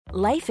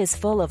Life is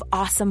full of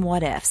awesome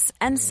what-ifs,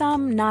 and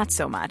some not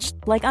so much,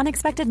 like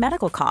unexpected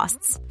medical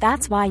costs.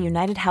 That's why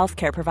United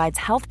Healthcare provides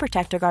Health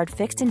Protector Guard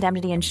fixed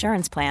indemnity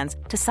insurance plans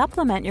to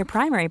supplement your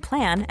primary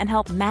plan and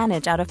help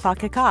manage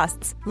out-of-pocket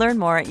costs. Learn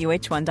more at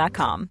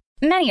uh1.com.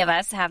 Many of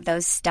us have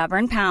those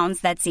stubborn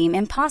pounds that seem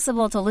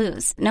impossible to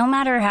lose, no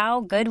matter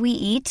how good we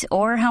eat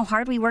or how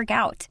hard we work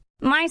out.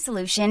 My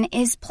solution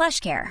is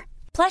PlushCare.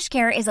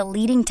 PlushCare is a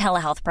leading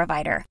telehealth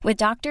provider with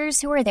doctors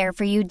who are there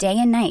for you day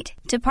and night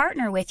to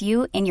partner with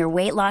you in your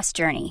weight loss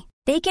journey.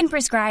 They can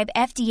prescribe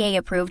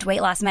FDA-approved weight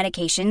loss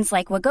medications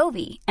like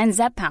Wegovy and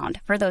Zepbound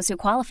for those who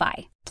qualify.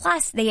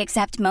 Plus, they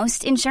accept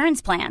most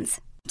insurance plans.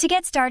 To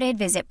get started,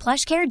 visit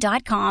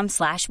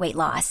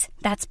plushcare.com/weightloss.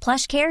 That's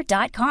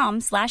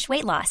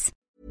plushcare.com/weightloss.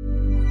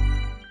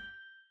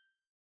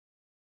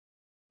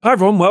 Hi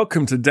everyone,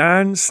 welcome to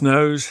Dan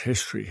Snow's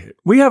History Hit.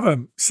 We have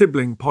a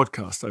sibling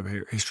podcast over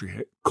here at History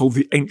Hit called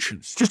The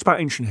Ancients, just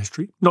about ancient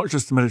history, not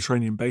just the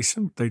Mediterranean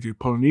basin. They do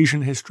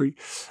Polynesian history,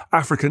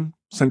 African,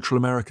 Central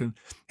American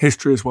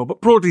history as well,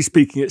 but broadly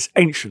speaking, it's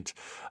ancient.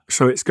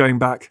 So it's going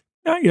back,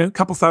 a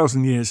couple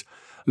thousand years,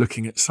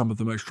 looking at some of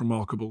the most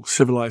remarkable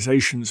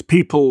civilizations,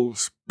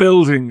 peoples,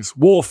 buildings,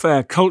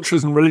 warfare,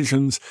 cultures and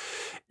religions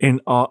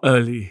in our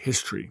early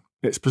history.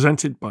 It's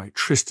presented by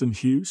Tristan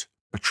Hughes,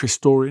 a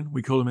Tristorian,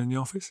 we call him in the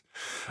office.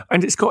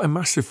 And it's got a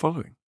massive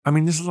following. I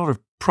mean, there's a lot of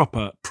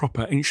proper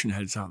ancient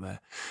heads out there.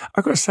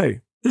 I've got to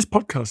say, this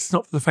podcast is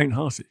not for the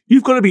faint-hearted.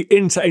 You've got to be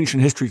into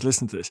ancient history to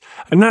listen to this.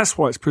 And that's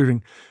why it's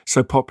proving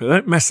so popular.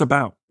 They don't mess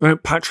about. They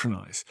don't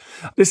patronise.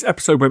 This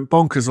episode went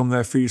bonkers on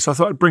their feed, so I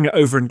thought I'd bring it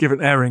over and give it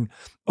an airing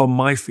on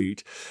my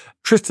feed.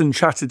 Tristan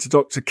chatted to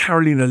Dr.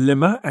 Carolina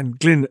Limmer and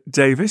Glyn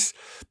Davis.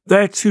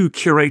 They're two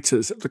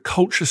curators at the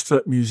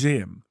Colchester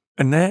Museum,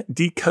 and they're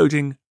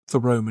decoding the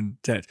Roman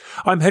dead.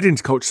 I'm heading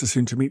to Colchester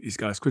soon to meet these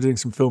guys. We're doing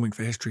some filming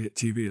for History Hit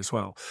TV as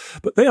well.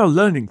 But they are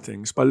learning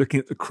things by looking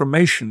at the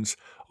cremations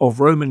of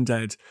Roman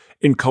dead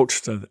in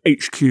Colchester, the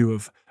HQ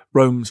of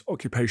Rome's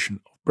occupation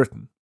of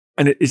Britain.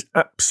 And it is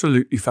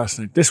absolutely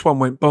fascinating. This one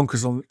went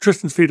bonkers on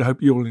Tristan's feed. I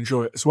hope you all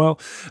enjoy it as well.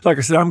 Like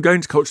I said, I'm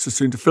going to Colchester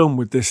soon to film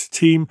with this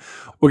team.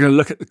 We're going to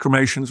look at the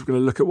cremations. We're going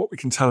to look at what we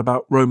can tell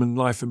about Roman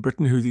life in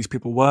Britain, who these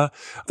people were.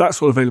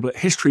 That's all available at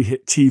History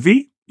Hit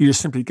TV. You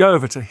just simply go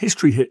over to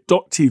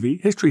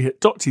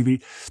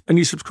historyhit.tv, and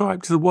you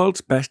subscribe to the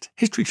world's best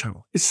history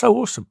channel. It's so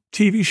awesome.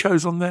 TV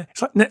shows on there.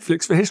 It's like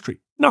Netflix for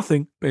history.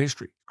 Nothing but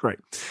history. Great.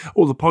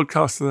 All the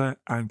podcasts are there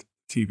and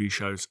TV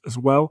shows as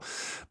well.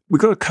 We've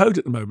got a code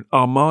at the moment,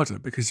 Armada,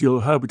 because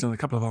you'll have heard we've done a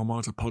couple of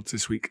Armada pods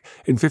this week.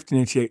 In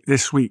 1588,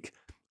 this week,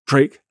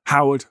 Drake,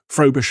 Howard,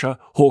 Frobisher,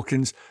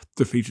 Hawkins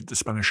defeated the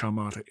Spanish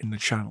Armada in the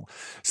Channel.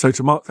 So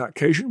to mark that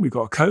occasion, we've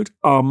got a code,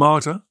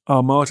 Armada.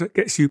 Armada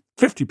gets you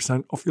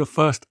 50% off your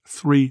first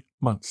 3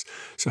 months.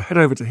 So head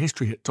over to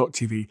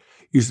historyhit.tv,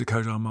 use the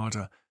code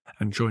Armada,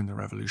 and join the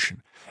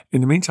revolution.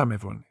 In the meantime,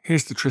 everyone,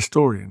 here's the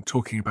Tristorian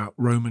talking about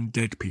Roman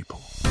dead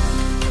people.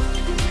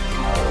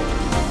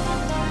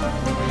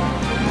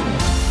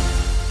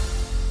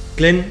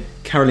 Glyn,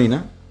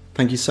 Carolina,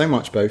 thank you so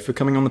much both for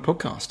coming on the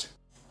podcast.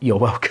 You're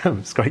welcome.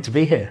 It's great to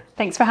be here.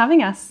 Thanks for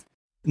having us.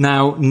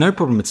 Now, no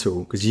problem at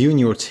all, because you and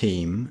your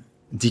team,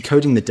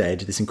 Decoding the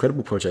Dead, this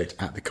incredible project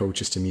at the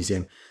Colchester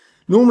Museum.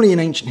 Normally in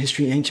ancient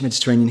history, ancient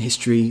Mediterranean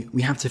history,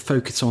 we have to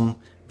focus on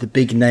the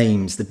big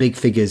names, the big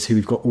figures who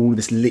we've got all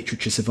this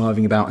literature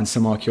surviving about and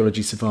some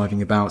archaeology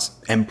surviving about,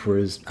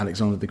 emperors,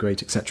 Alexander the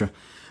Great, etc.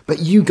 But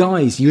you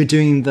guys, you're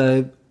doing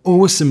the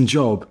awesome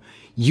job.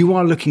 You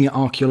are looking at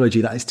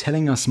archaeology that is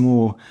telling us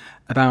more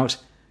about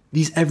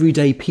these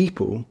everyday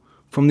people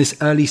from this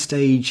early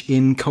stage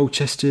in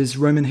Colchester's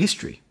Roman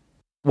history.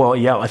 Well,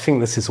 yeah, I think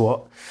this is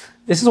what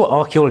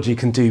archaeology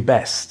can do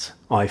best.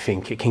 I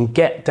think it can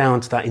get down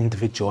to that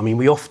individual. I mean,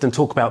 we often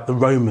talk about the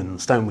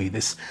Romans, don't we?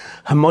 This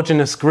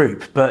homogenous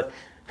group, but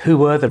who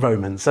were the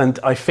Romans? And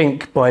I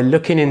think by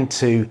looking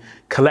into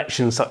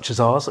collections such as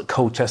ours at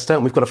Colchester,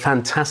 and we've got a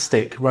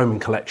fantastic Roman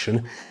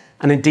collection,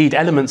 and indeed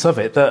elements of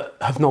it that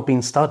have not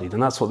been studied,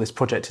 and that's what this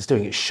project is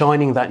doing. It's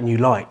shining that new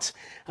light.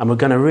 And we're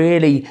going to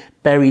really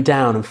bury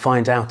down and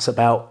find out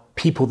about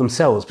people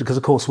themselves, because,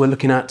 of course, we're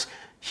looking at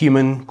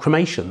human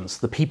cremations,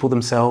 the people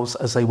themselves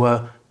as they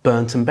were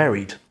burnt and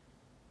buried.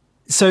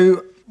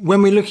 So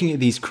when we're looking at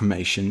these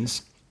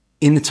cremations,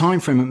 in the time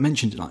frame I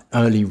mentioned, like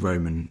early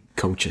Roman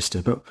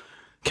Colchester, but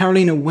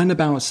Carolina,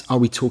 whenabouts are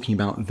we talking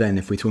about then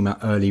if we're talking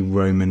about early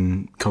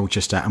Roman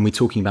Colchester and we're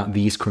talking about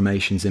these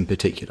cremations in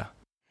particular?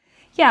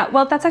 Yeah,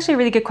 well, that's actually a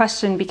really good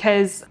question,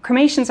 because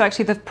cremations are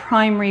actually the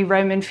primary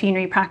Roman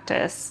funerary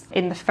practice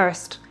in the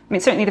first,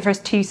 certainly the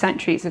first 2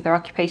 centuries of their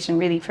occupation,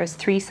 really first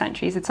 3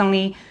 centuries. It's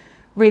only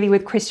really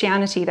with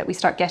Christianity that we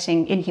start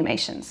getting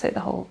inhumations, so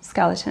the whole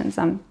skeletons.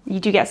 You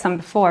do get some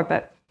before,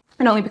 but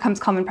it only becomes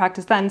common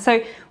practice then.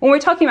 So when we're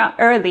talking about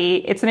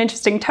early, it's an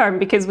interesting term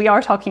because we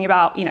are talking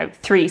about,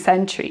 3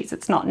 centuries.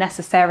 It's not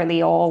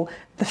necessarily all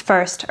the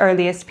first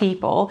earliest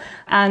people.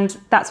 And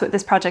that's what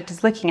this project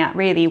is looking at,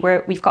 really,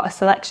 where we've got a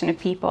selection of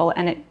people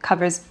and it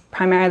covers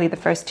primarily the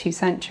first 2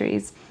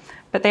 centuries.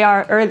 But they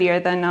are earlier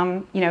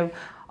than,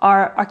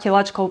 our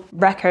archaeological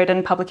record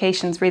and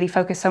publications really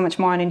focus so much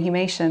more on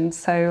inhumations.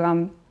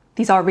 So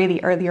these are really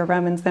earlier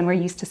Romans than we're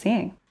used to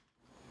seeing.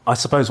 I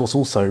suppose what's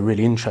also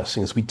really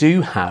interesting is we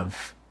do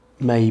have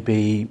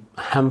maybe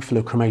a handful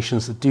of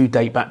cremations that do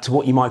date back to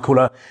what you might call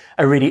a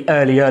really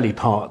early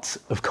part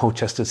of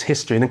Colchester's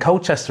history. And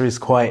Colchester is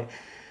quite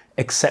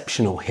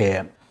exceptional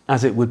here,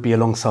 as it would be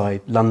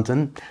alongside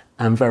London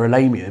and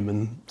Verulamium.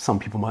 And some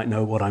people might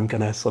know what I'm going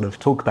to sort of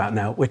talk about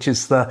now, which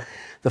is the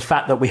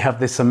fact that we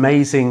have this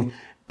amazing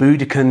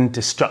Boudiccan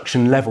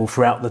destruction level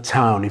throughout the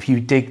town. If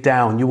you dig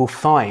down, you will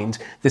find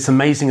this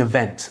amazing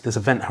event, this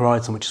event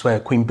horizon, which is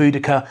where Queen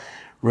Boudica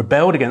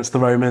rebelled against the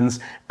Romans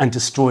and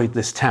destroyed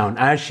this town,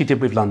 as she did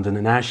with London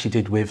and as she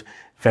did with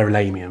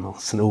Verulamium or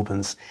St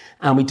Albans.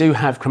 And we do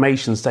have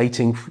cremations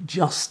dating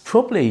just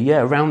probably,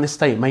 around this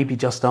date, maybe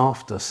just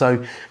after.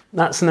 So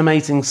that's an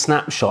amazing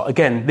snapshot.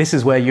 Again, this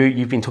is where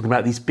you've been talking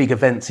about these big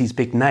events, these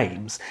big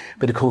names.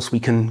 But of course, we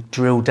can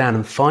drill down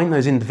and find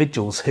those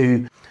individuals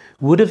who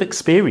would have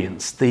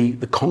experienced the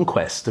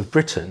conquest of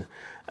Britain.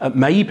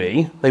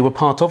 Maybe they were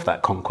part of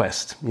that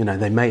conquest.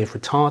 They may have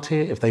retired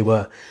here if they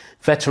were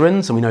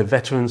veterans, and we know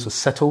veterans were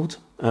settled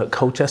at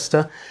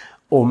Colchester,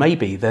 or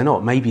maybe they're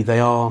not. Maybe they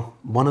are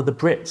one of the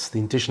Brits, the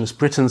indigenous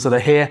Britons that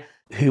are here,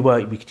 who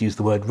were, we could use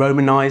the word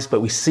Romanised,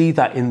 but we see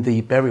that in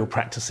the burial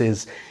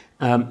practices.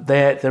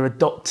 They're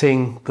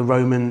adopting the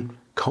Roman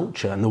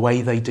culture and the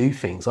way they do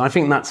things. I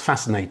think that's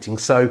fascinating.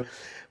 So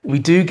we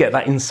do get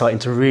that insight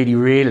into really,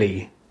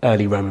 really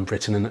early Roman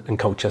Britain and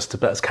Colchester,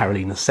 but as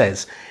Carolina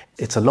says,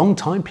 it's a long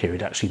time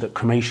period actually that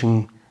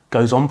cremation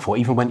goes on for,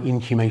 even when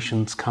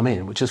inhumations come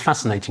in, which is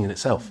fascinating in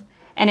itself.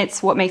 And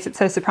it's what makes it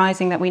so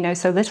surprising that we know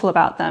so little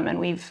about them, and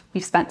we've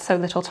spent so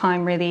little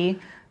time really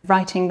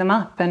writing them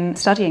up and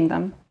studying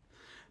them.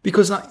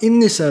 Because in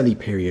this early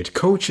period,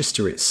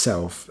 Colchester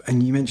itself,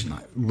 and you mentioned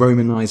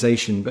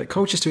Romanisation, but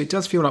Colchester, it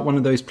does feel like one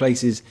of those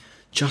places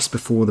just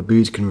before the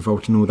Boudiccan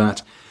Revolt and all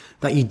that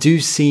you do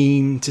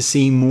seem to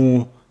see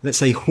more, let's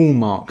say,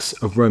 hallmarks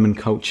of Roman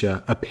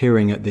culture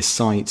appearing at this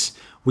site,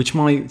 which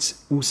might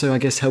also, I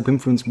guess, help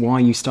influence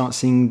why you start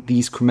seeing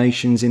these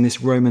cremations in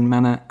this Roman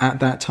manner at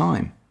that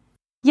time.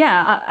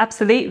 Yeah,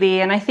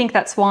 absolutely. And I think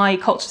that's why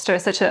Colchester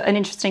is such an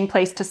interesting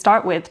place to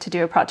start with to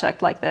do a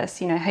project like this.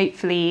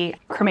 Hopefully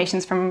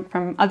cremations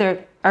from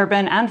other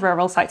urban and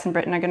rural sites in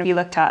Britain are going to be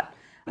looked at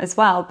as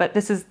well. But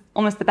this is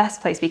almost the best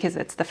place because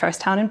it's the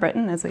first town in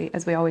Britain,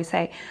 as we always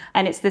say.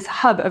 And it's this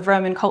hub of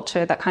Roman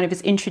culture that kind of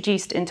is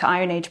introduced into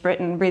Iron Age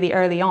Britain really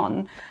early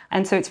on.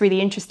 And so it's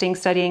really interesting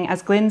studying,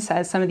 as Glyn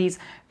says, some of these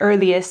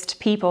earliest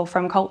people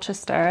from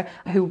Colchester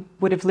who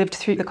would have lived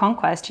through the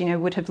conquest,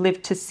 would have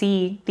lived to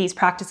see these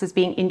practices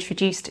being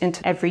introduced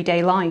into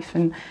everyday life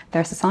and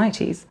their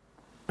societies.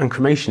 And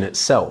cremation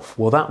itself,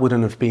 well, that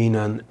wouldn't have been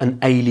an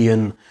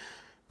alien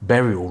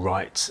burial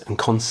rite and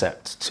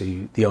concept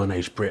to the Iron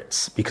Age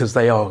Brits, because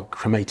they are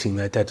cremating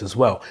their dead as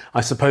well. I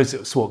suppose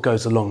it's what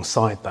goes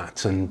alongside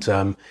that, and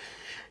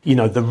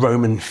the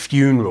Roman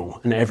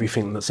funeral and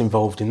everything that's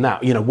involved in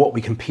that. What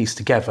we can piece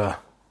together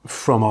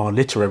from our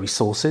literary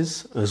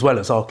sources as well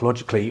as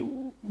archaeologically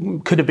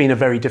could have been a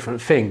very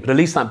different thing. But at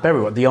least that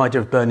burial, the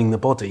idea of burning the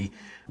body,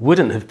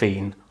 wouldn't have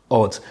been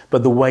odd.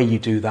 But the way you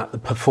do that, the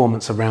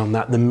performance around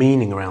that, the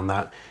meaning around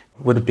that,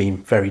 would have been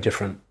very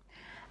different.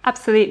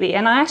 Absolutely.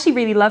 And I actually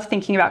really love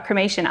thinking about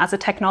cremation as a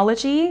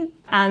technology.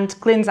 And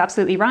Glyn's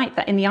absolutely right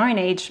that in the Iron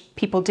Age,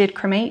 people did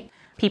cremate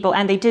people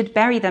and they did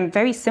bury them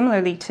very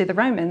similarly to the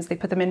Romans. They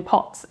put them in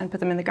pots and put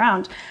them in the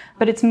ground.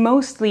 But it's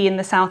mostly in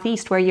the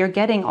southeast where you're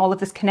getting all of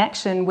this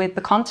connection with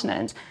the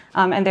continent.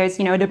 And there's,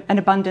 an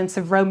abundance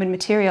of Roman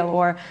material,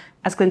 or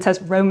as Glyn says,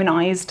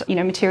 Romanized,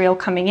 material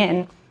coming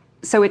in.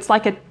 So it's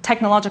like a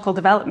technological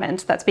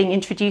development that's being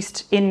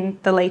introduced in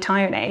the late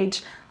Iron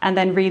Age and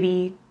then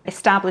really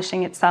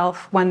establishing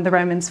itself when the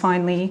Romans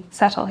finally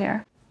settle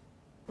here.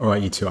 All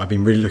right, you two, I've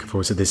been really looking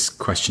forward to this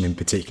question in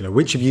particular.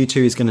 Which of you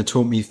two is going to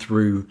talk me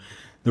through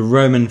the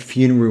Roman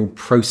funeral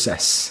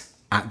process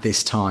at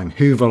this time?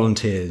 Who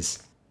volunteers?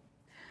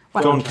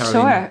 Well, go on,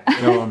 Carolina.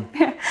 Sure. Go on.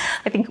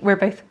 I think we're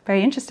both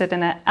very interested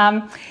in it.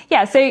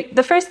 So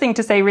the first thing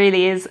to say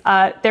really is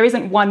there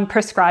isn't one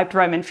prescribed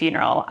Roman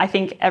funeral. I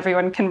think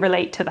everyone can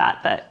relate to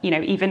that,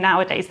 even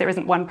nowadays there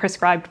isn't one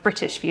prescribed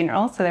British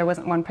funeral, so there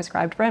wasn't one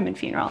prescribed Roman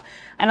funeral.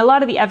 And a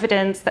lot of the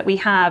evidence that we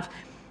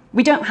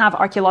don't have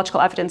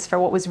archaeological evidence for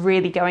what was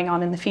really going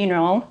on in the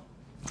funeral,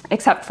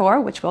 except for,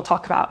 which we'll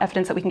talk about,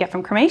 evidence that we can get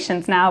from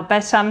cremations now.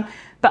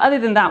 But other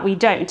than that, we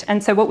don't.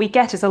 And so what we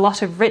get is a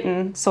lot of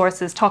written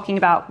sources talking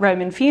about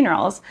Roman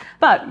funerals.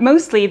 But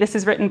mostly this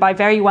is written by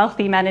very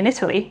wealthy men in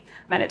Italy,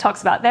 and it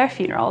talks about their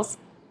funerals.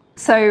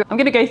 So I'm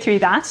going to go through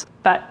that,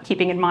 but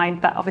keeping in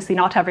mind that obviously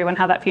not everyone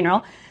had that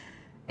funeral.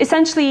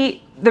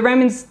 Essentially, the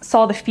Romans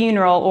saw the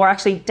funeral, or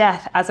actually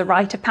death, as a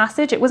rite of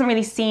passage. It wasn't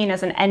really seen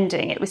as an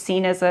ending. It was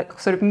seen as a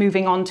sort of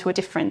moving on to a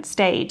different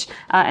stage.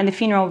 And the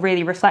funeral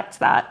really reflects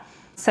that.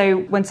 So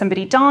when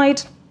somebody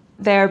died,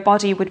 their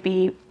body would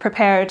be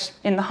prepared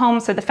in the home.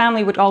 So the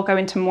family would all go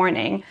into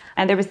mourning.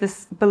 And there was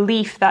this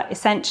belief that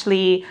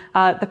essentially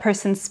the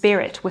person's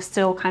spirit was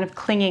still kind of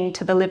clinging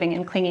to the living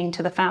and clinging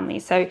to the family.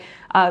 So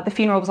the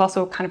funeral was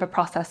also kind of a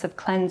process of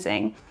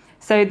cleansing.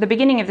 So the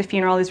beginning of the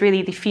funeral is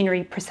really the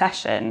funerary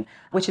procession,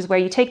 which is where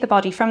you take the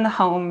body from the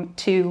home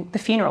to the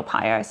funeral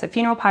pyre. So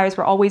funeral pyres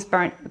were always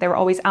burnt. They were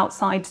always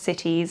outside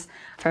cities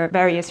for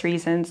various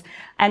reasons.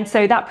 And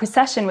so that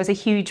procession was a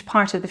huge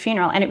part of the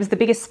funeral, and it was the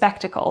biggest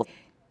spectacle.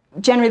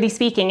 Generally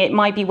speaking, it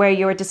might be where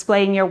you're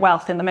displaying your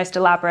wealth in the most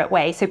elaborate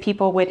way. So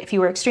people would, if you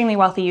were extremely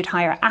wealthy, you'd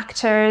hire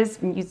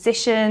actors,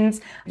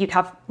 musicians, you'd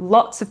have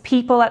lots of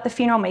people at the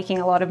funeral making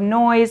a lot of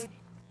noise,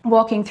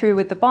 walking through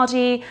with the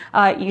body.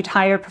 You'd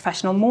hire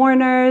professional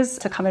mourners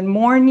to come and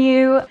mourn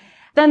you.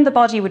 Then the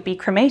body would be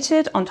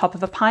cremated on top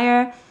of a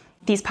pyre.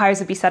 These pyres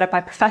would be set up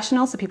by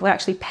professionals, so people would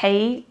actually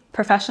pay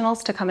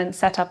professionals to come and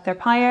set up their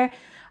pyre.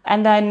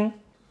 And then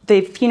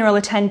the funeral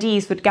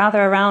attendees would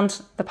gather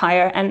around the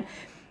pyre. And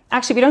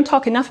actually, we don't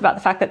talk enough about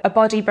the fact that a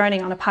body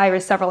burning on a pyre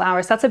is several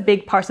hours. That's a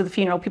big part of the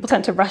funeral. People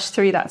tend to rush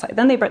through that. So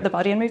then they burnt the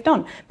body and moved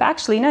on. But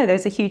actually, no,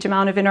 there's a huge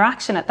amount of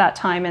interaction at that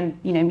time.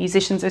 And,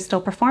 musicians are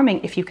still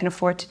performing if you can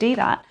afford to do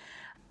that.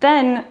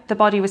 Then the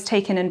body was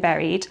taken and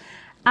buried.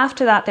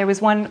 After that, there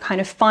was one kind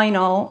of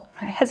final,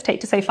 I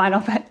hesitate to say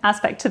final,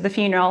 aspect to the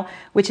funeral,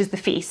 which is the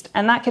feast.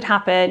 And that could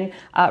happen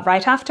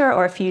right after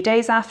or a few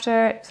days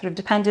after, it sort of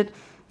depended.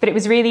 But it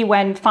was really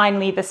when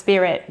finally the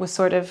spirit was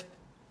sort of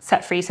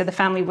set free. So the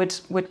family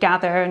would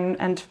gather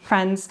and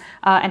friends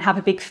and have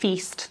a big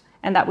feast.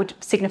 And that would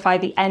signify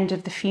the end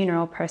of the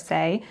funeral per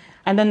se.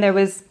 And then there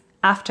was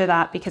after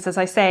that, because as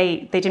I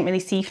say, they didn't really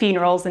see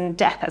funerals and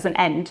death as an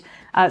end.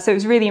 So it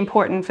was really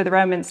important for the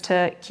Romans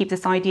to keep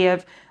this idea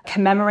of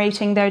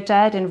commemorating their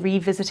dead and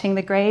revisiting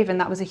the grave.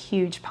 And that was a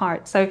huge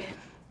part. So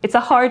it's a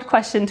hard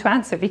question to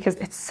answer because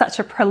it's such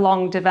a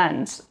prolonged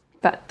event.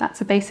 But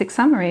that's a basic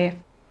summary.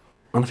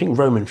 And I think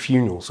Roman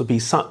funerals would be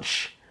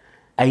such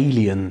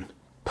alien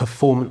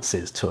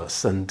performances to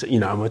us. And,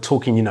 and we're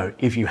talking,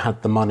 if you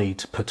had the money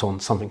to put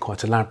on something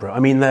quite elaborate. I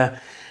mean, they're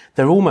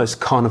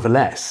almost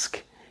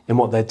carnivalesque in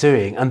what they're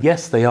doing. And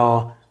yes, they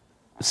are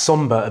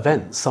somber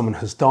events. Someone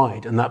has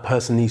died and that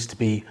person needs to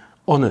be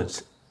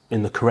honoured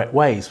in the correct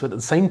ways. But at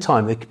the same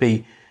time, they could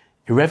be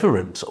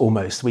irreverent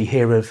almost. We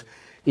hear of,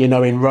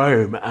 in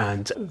Rome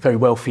and very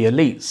wealthy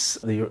elites,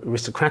 the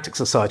aristocratic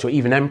society, or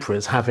even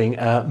emperors having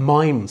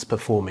mimes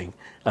performing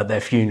at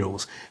their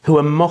funerals who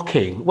are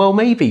mocking,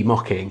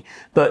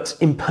 but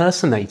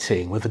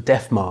impersonating with a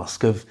death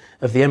mask of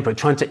the emperor,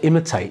 trying to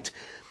imitate.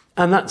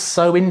 And that's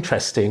so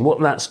interesting, what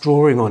that's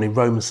drawing on in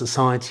Roman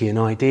society and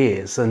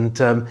ideas. And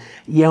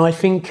I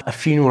think a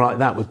funeral like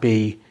that would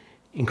be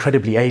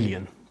incredibly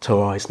alien to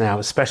our eyes now,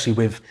 especially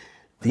with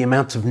the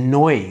amount of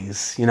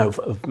noise,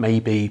 of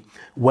maybe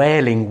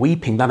wailing,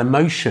 weeping, that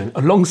emotion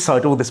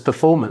alongside all this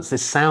performance,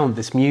 this sound,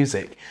 this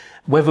music.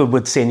 Whether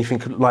we'd see anything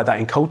like that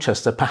in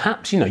Colchester,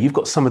 perhaps, you've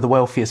got some of the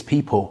wealthiest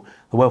people,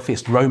 the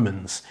wealthiest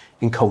Romans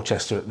in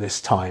Colchester at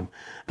this time.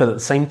 But at the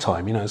same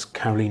time, as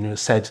Carolina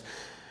has said,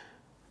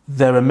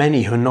 there are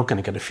many who are not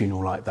going to get a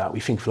funeral like that. We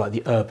think of like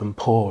the urban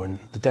poor and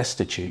the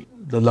destitute,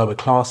 the lower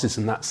classes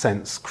in that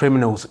sense,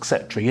 criminals,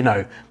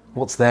 etc.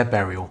 What's their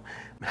burial?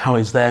 How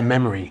is their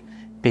memory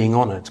being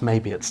honoured?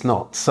 Maybe it's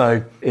not.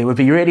 So it would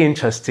be really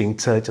interesting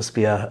to just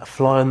be a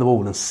fly on the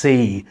wall and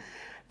see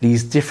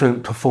these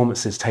different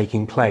performances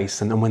taking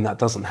place, and when that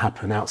doesn't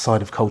happen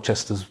outside of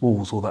Colchester's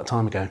walls all that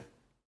time ago.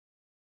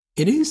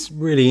 It is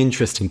really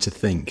interesting to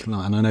think, and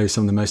I know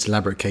some of the most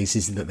elaborate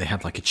cases is that they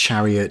have like a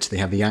chariot, they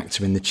have the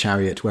actor in the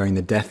chariot wearing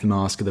the death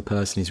mask of the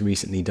person who's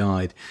recently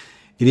died.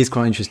 It is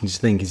quite interesting to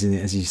think, isn't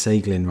it, as you say,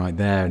 Glyn, right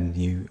there, and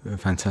you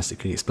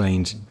fantastically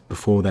explained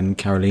before then,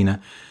 Carolina,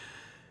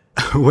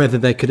 whether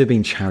there could have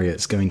been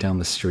chariots going down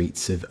the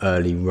streets of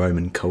early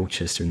Roman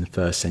Colchester in the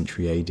 1st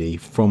century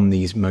AD from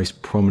these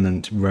most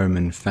prominent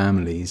Roman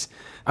families.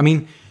 I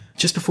mean,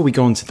 just before we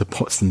go on to the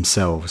plots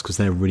themselves, because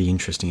they're really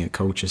interesting at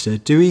Colchester,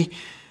 do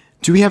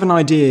we have an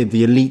idea of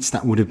the elites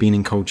that would have been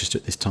in Colchester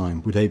at this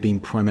time? Would they have been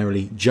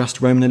primarily just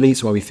Roman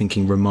elites, or are we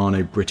thinking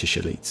Romano-British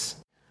elites?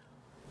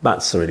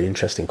 That's a really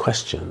interesting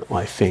question.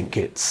 I think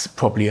it's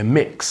probably a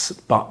mix,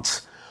 but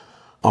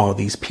are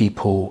these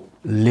people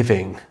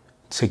living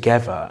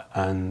together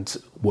and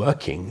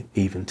working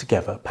even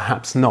together?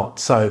 Perhaps not.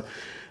 So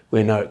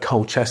we know at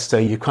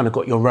Colchester, you kind of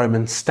got your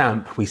Roman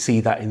stamp. We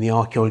see that in the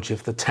archaeology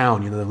of the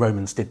town. The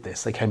Romans did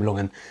this. They came along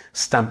and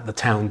stamped the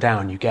town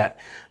down. You get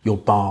your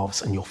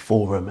baths and your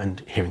forum, and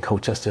here in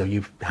Colchester,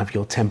 you have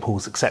your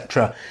temples,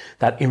 etc.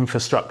 That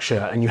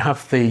infrastructure, and you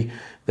have the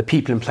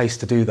people in place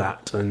to do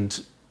that.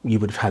 And you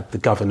would have had the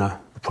governor,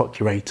 the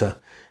procurator,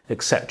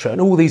 etc.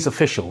 And all these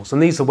officials,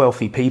 and these are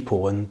wealthy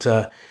people,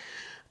 and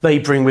they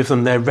bring with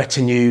them their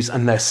retinues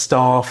and their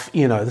staff.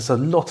 There's a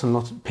lot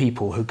of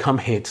people who come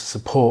here to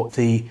support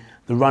the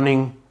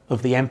running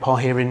of the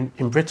empire here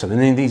in Britain.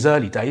 And in these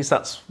early days,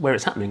 that's where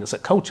it's happening. It's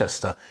at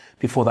Colchester,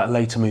 before that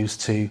later moves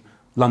to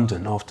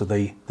London after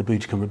the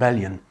Boudicca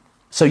Rebellion.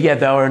 So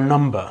there are a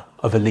number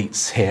of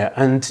elites here.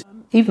 And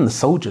even the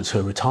soldiers who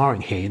are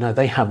retiring here,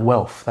 they have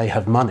wealth, they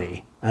have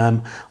money.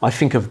 I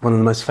think of one of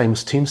the most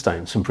famous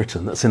tombstones from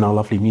Britain that's in our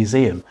lovely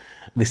museum.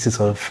 This is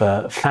of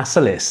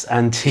Facilis,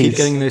 and keep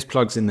getting those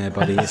plugs in there,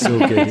 buddy. It's all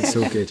good. It's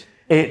all good.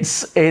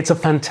 It's a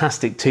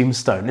fantastic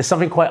tombstone. There's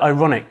something quite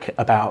ironic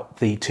about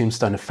the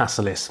tombstone of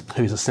Facilis,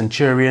 who's a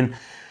centurion.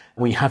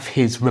 We have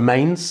his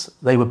remains.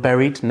 They were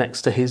buried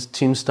next to his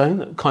tombstone.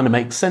 That kind of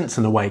makes sense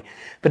in a way.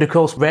 But of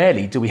course,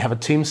 rarely do we have a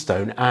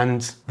tombstone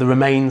and the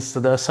remains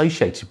that are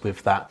associated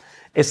with that.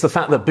 It's the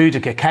fact that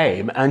Boudicca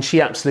came and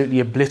she absolutely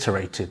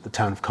obliterated the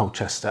town of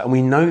Colchester. And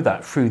we know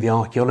that through the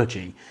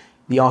archaeology.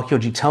 The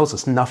archaeology tells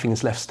us nothing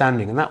is left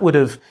standing. And that would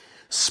have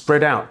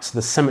spread out to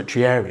the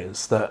cemetery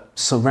areas that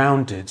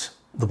surrounded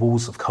the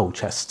walls of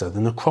Colchester,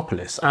 the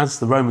necropolis, as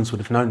the Romans would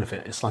have known of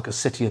it. It's like a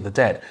city of the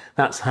dead.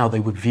 That's how they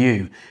would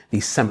view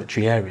these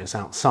cemetery areas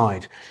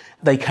outside.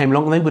 They came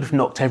along and they would have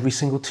knocked every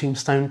single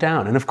tombstone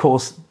down. And of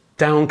course,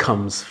 down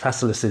comes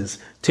Facilis's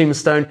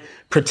tombstone,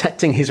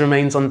 protecting his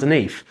remains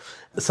underneath.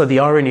 So the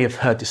irony of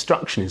her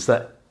destruction is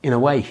that, in a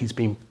way, he's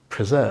been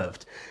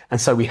preserved. And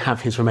so we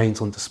have his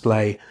remains on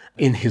display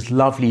in his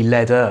lovely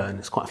lead urn.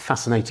 It's quite a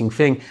fascinating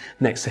thing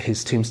next to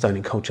his tombstone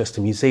in Colchester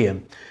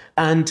Museum.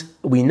 And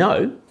we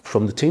know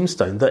from the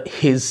tombstone that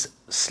his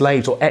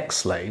slaves or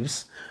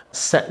ex-slaves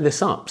set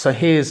this up. So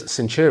here's a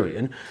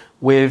centurion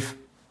with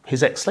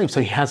his ex-slaves.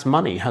 So he has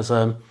money, has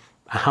a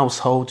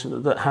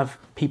household that have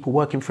people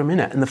working for him in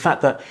it. And the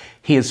fact that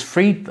he has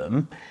freed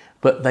them,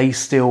 but they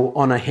still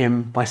honour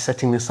him by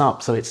setting this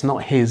up. So it's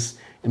not his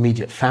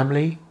immediate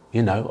family,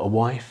 a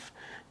wife,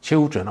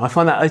 children. I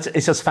find that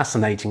it's just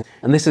fascinating.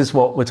 And this is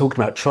what we're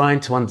talking about, trying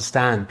to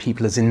understand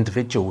people as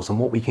individuals and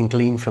what we can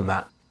glean from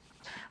that.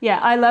 Yeah,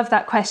 I love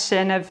that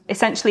question of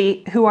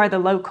essentially who are the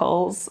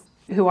locals,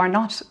 who are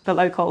not the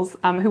locals,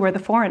 who are the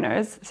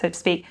foreigners, so to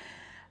speak.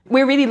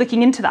 We're really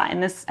looking into that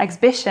in this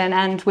exhibition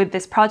and with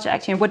this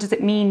project. What does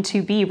it mean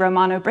to be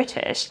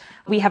Romano-British?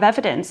 We have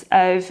evidence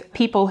of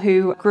people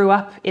who grew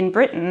up in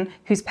Britain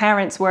whose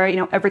parents were,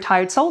 a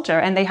retired soldier,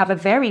 and they have a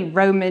very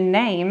Roman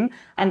name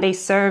and they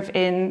serve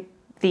in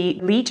the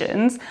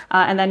legions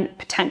and then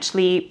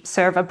potentially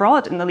serve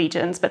abroad in the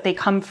legions, but they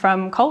come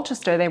from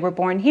Colchester. They were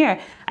born here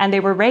and they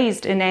were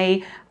raised in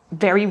a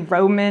very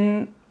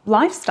Roman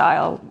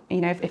lifestyle.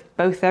 If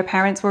both their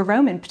parents were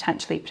Roman,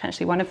 potentially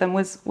one of them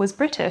was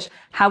British,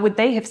 how would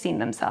they have seen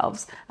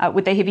themselves?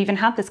 Would they have even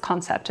had this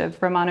concept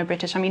of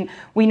Romano-British?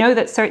 We know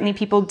that certainly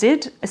people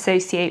did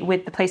associate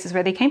with the places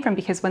where they came from,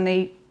 because when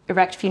they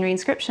erect funerary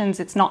inscriptions,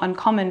 it's not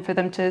uncommon for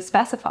them to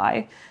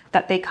specify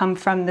that they come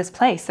from this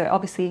place. So it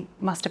obviously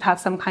must have had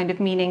some kind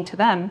of meaning to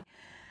them.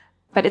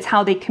 But it's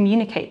how they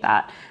communicate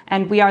that.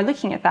 And we are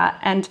looking at that.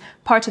 And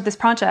part of this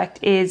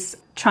project is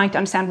trying to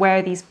understand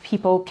where these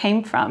people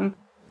came from.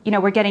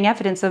 We're getting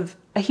evidence of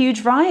a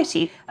huge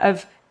variety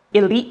of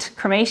elite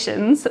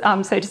cremations,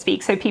 so to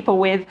speak. So people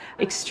with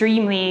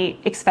extremely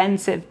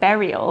expensive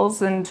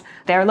burials, and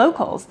they're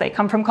locals. They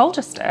come from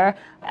Colchester.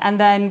 And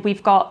then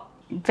we've got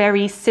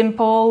very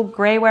simple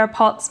greyware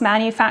pots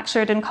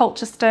manufactured in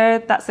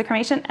Colchester. That's the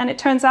cremation. And it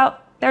turns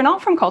out they're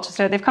not from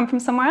Colchester. They've come from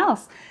somewhere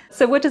else.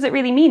 So what does it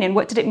really mean? And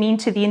what did it mean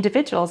to the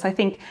individuals? I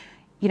think,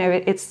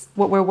 it's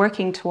what we're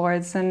working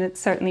towards, and it's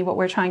certainly what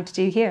we're trying to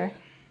do here.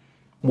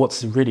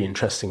 What's really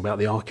interesting about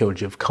the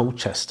archaeology of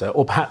Colchester,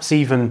 or perhaps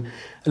even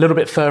a little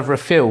bit further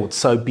afield,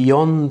 so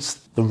beyond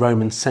the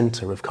Roman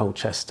centre of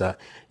Colchester,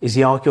 is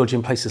the archaeology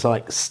in places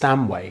like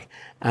Stanway,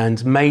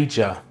 and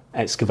major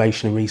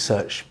excavation and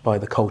research by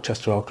the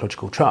Colchester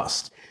Archaeological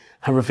Trust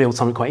have revealed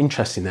something quite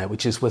interesting there,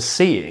 which is we're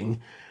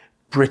seeing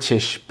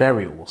British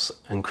burials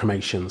and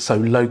cremations, so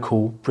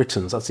local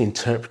Britons. That's the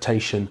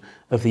interpretation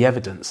of the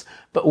evidence,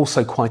 but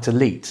also quite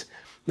elite.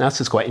 Now,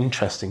 this is quite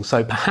interesting.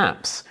 So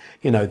perhaps,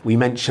 we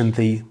mentioned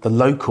the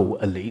local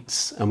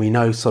elites, and we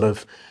know sort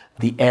of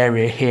the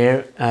area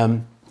here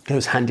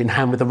goes hand in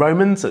hand with the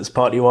Romans. That's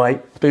partly why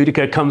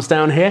Boudicca comes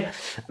down here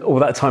all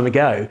that time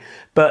ago.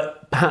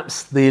 But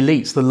perhaps the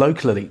elites, the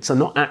local elites, are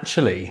not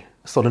actually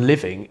sort of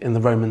living in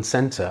the Roman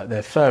centre.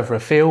 They're further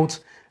afield,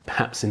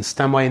 perhaps in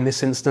Stanway in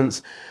this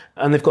instance,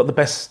 and they've got the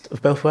best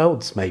of both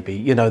worlds,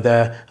 maybe.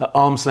 They're at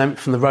arm's length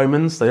from the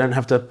Romans. They don't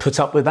have to put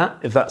up with that,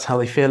 if that's how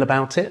they feel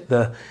about it.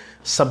 The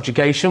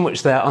subjugation,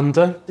 which they're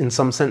under in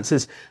some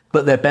senses,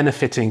 but they're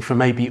benefiting from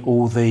maybe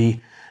all the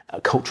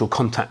cultural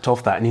contact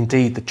of that, and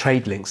indeed the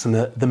trade links and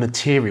the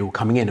material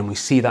coming in, and we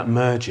see that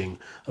merging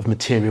of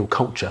material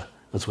culture,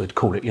 as we'd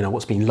call it,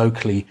 what's been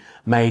locally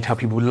made, how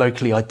people are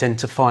locally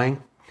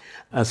identifying,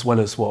 as well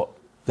as what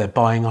they're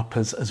buying up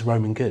as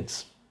Roman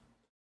goods.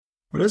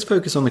 Well, let's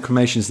focus on the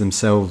cremations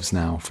themselves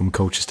now from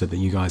Colchester that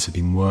you guys have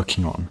been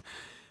working on.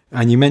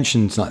 And you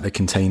mentioned like the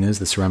containers,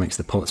 the ceramics,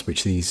 the pots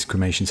which these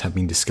cremations have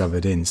been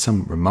discovered in,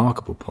 some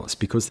remarkable pots,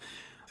 because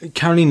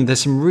Caroline,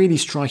 there's some really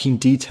striking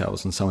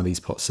details on some of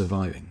these pots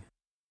surviving.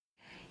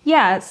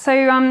 Yeah,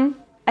 so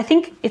I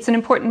think it's an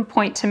important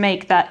point to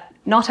make that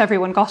not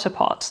everyone got a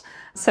pot.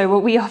 So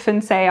what we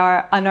often say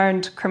are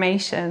unearned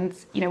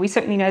cremations. We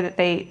certainly know that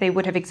they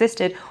would have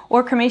existed,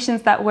 or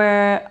cremations that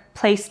were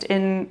placed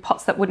in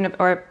pots that wouldn't have,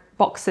 or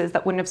boxes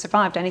that wouldn't have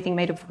survived, anything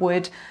made of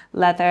wood,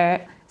 leather.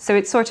 So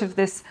it's sort of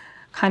this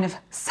kind of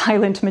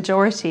silent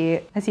majority,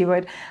 as you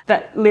would,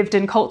 that lived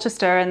in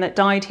Colchester and that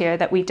died here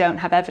that we don't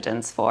have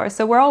evidence for.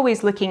 So we're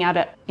always looking at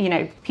it,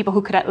 people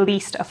who could at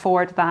least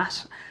afford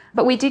that.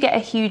 But we do get a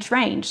huge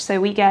range.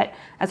 So we get,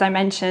 as I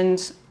mentioned,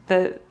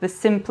 the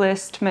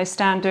simplest, most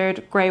standard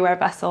greyware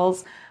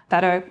vessels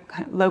that are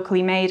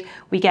locally made.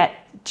 We get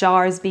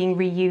jars being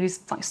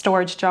reused, like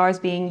storage jars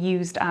being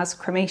used as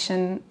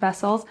cremation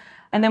vessels.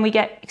 And then we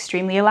get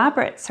extremely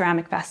elaborate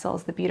ceramic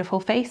vessels, the beautiful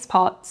face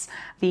pots,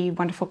 the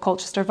wonderful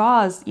Colchester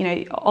vase,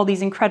 all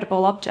these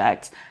incredible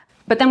objects.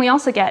 But then we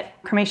also get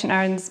cremation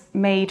urns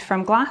made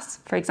from glass,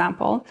 for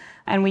example,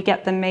 and we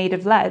get them made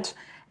of lead.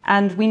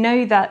 And we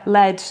know that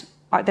lead,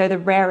 they're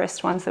the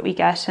rarest ones that we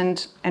get,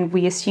 and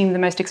we assume the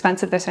most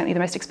expensive. They're certainly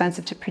the most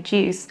expensive to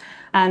produce,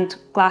 and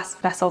glass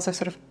vessels are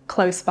sort of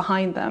close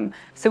behind them.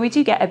 So we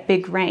do get a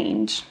big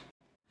range.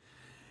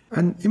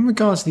 And in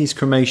regards to these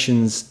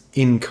cremations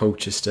in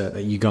Colchester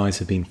that you guys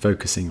have been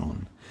focusing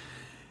on,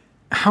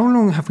 how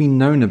long have we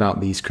known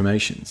about these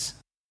cremations?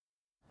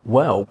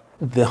 Well,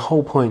 the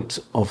whole point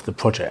of the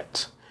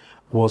project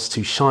was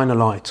to shine a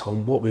light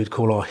on what we would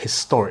call our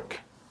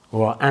historic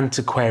or our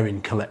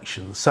antiquarian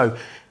collections. So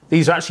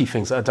these are actually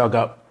things that are dug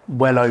up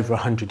well over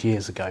 100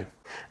 years ago.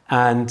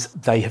 And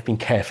they have been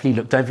carefully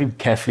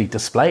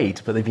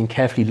displayed, but they've been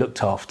carefully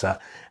looked after.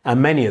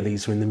 And many of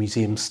these are in the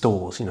museum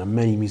stores.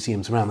 Many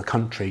museums around the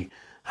country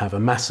have a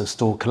massive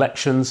stored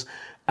collections.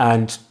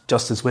 And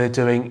just as we're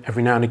doing,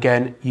 every now and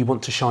again, you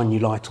want to shine new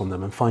light on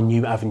them and find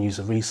new avenues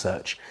of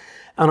research.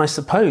 And I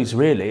suppose,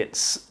 really,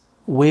 it's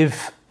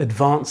with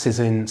advances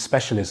in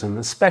specialism,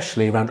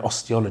 especially around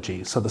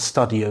osteology, so the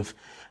study of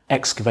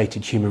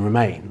excavated human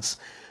remains,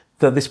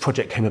 that this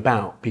project came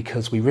about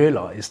because we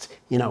realised,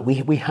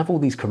 we have all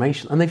these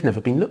cremations and they've never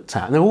been looked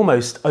at. And they're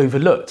almost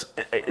overlooked,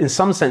 in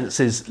some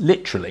senses,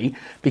 literally,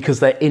 because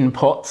they're in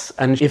pots.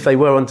 And if they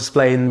were on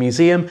display in the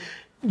museum,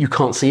 you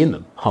can't see in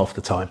them half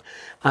the time.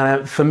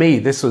 For me,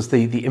 this was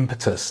the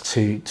impetus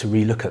to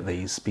relook at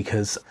these,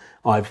 because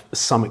I've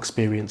some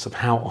experience of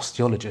how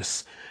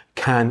osteologists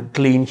can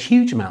glean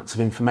huge amounts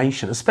of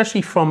information,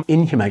 especially from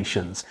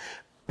inhumations.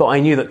 But I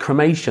knew that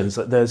cremations,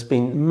 that there's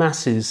been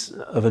masses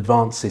of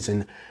advances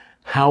in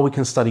how we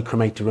can study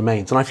cremated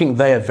remains. And I think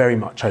they are very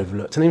much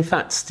overlooked, and in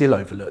fact still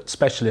overlooked.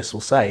 Specialists will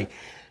say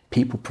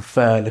people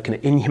prefer looking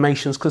at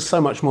inhumations because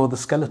so much more of the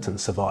skeleton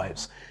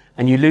survives,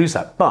 and you lose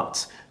that.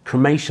 But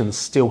cremations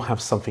still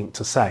have something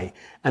to say.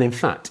 And in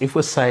fact, if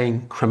we're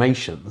saying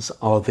cremations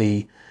are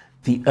the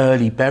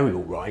early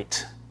burial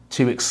rite,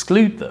 to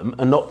exclude them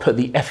and not put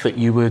the effort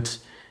you would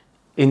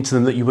into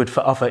them that you would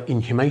for other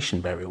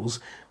inhumation burials,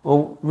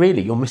 well,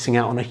 really, you're missing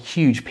out on a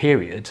huge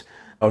period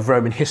of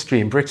Roman history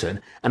in Britain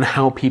and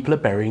how people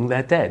are burying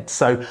their dead.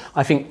 So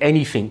I think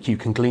anything you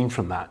can glean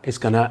from that is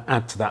going to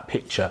add to that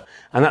picture.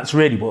 And that's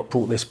really what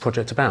brought this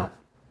project about.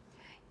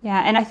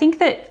 Yeah, and I think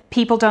that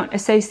people don't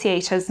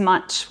associate as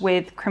much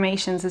with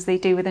cremations as they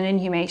do with an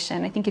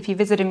inhumation. I think if you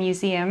visit a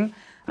museum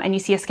and you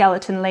see a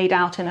skeleton laid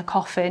out in a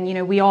coffin,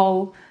 we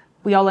all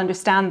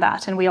understand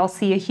that, and we all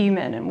see a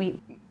human and we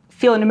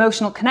feel an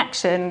emotional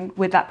connection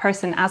with that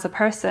person as a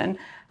person.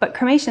 But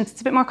cremations,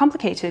 it's a bit more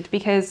complicated,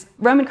 because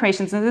Roman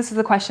cremations, and this is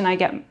the question I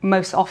get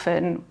most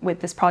often with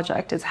this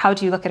project, is how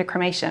do you look at a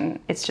cremation?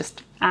 It's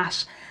just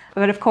ash.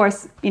 But of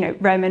course,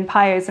 Roman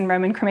pyres and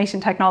Roman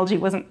cremation technology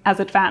wasn't as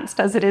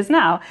advanced as it is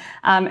now.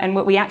 And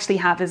what we actually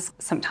have is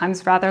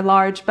sometimes rather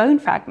large bone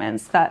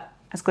fragments that,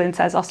 as Glyn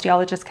says,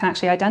 osteologists can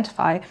actually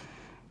identify.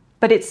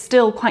 But it's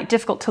still quite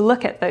difficult to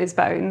look at those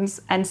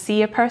bones and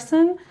see a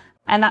person.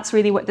 And that's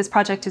really what this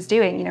project is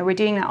doing. We're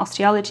doing that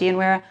osteology, and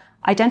we're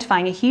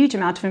identifying a huge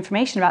amount of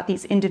information about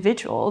these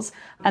individuals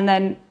and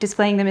then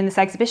displaying them in this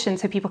exhibition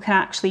so people can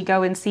actually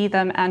go and see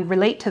them and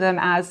relate to them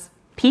as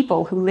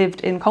people who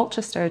lived in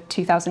Colchester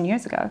 2,000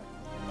 years ago.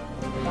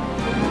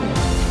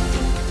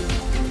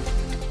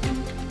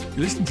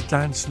 You're listening to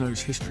Dan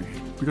Snow's History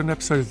Hit. We've got an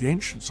episode of The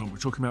Ancients on. We're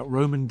talking about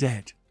Roman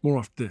dead. More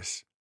after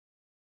this.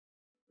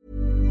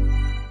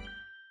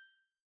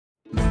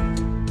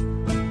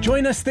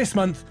 Join us this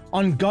month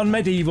on Gone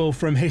Medieval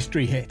from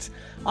History Hit.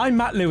 I'm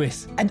Matt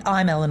Lewis. And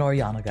I'm Eleanor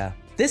Yanaga.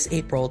 This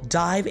April,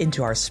 dive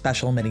into our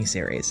special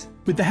mini-series.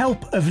 With the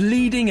help of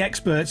leading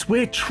experts,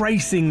 we're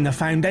tracing the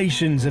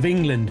foundations of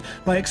England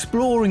by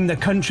exploring the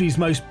country's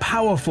most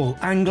powerful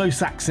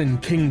Anglo-Saxon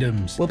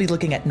kingdoms. We'll be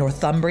looking at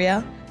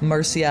Northumbria,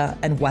 Mercia,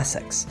 and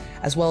Wessex,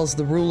 as well as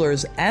the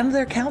rulers and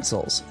their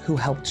councils who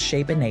helped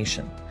shape a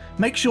nation.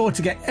 Make sure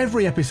to get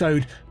every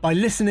episode by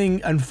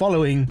listening and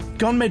following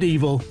Gone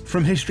Medieval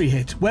from History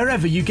Hit,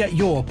 wherever you get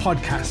your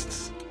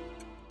podcasts.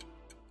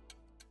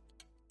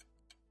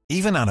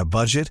 Even on a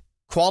budget,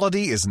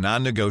 quality is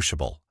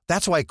non-negotiable.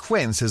 That's why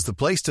Quince is the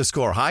place to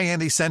score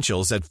high-end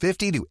essentials at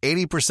 50 to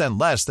 80%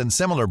 less than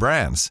similar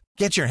brands.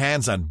 Get your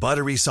hands on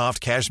buttery soft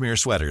cashmere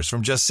sweaters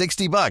from just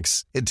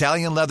 $60,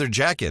 Italian leather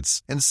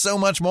jackets, and so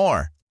much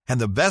more. And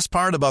the best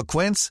part about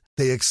Quince,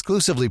 they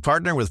exclusively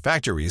partner with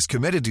factories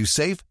committed to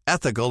safe,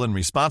 ethical, and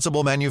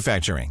responsible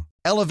manufacturing.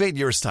 Elevate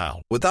your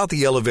style without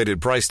the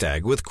elevated price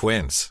tag with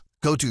Quince.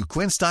 Go to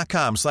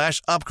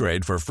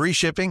quince.com/upgrade for free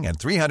shipping and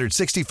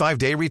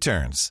 365-day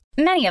returns.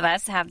 Many of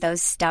us have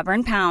those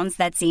stubborn pounds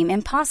that seem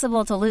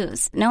impossible to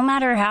lose, no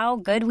matter how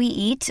good we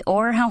eat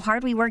or how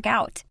hard we work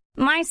out.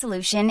 My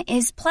solution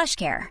is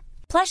PlushCare.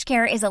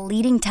 PlushCare is a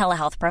leading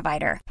telehealth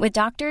provider with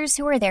doctors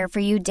who are there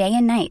for you day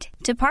and night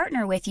to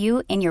partner with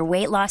you in your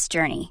weight loss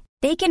journey.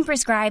 They can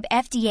prescribe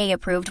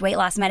FDA-approved weight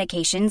loss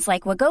medications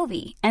like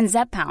Wegovy and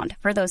Zepbound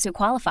for those who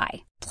qualify.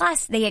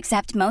 Plus, they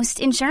accept most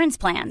insurance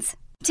plans.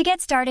 To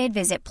get started,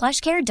 visit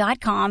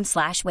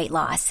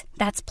plushcare.com/weightloss.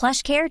 That's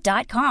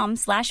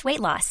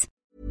plushcare.com/weightloss.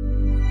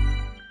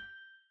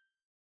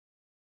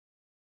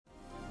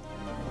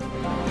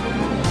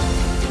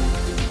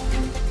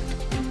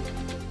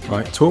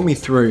 Right, talk me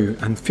through,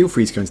 and feel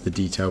free to go into the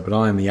detail, but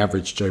I am the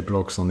average Joe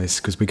Blogs on this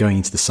because we're going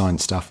into the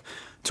science stuff.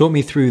 Talk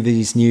me through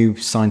these new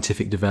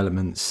scientific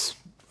developments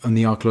in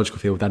the archaeological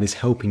field that is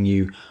helping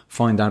you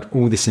find out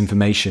all this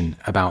information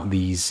about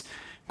these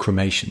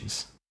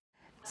cremations.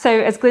 So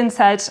as Glyn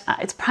said,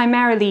 it's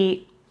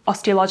primarily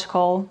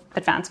osteological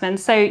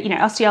advancements. So,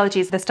 osteology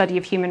is the study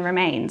of human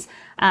remains.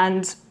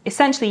 And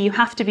essentially you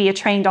have to be a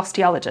trained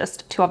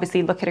osteologist to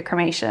obviously look at a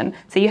cremation.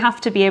 So you have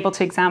to be able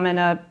to examine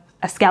a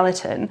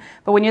skeleton.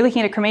 But when you're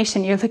looking at a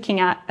cremation, you're looking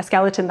at a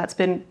skeleton that's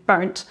been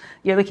burnt.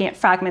 You're looking at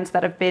fragments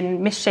that have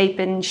been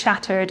misshapen,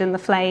 shattered in the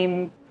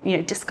flame,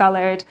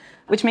 discolored,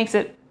 which makes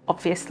it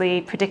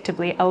obviously,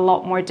 predictably, a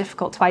lot more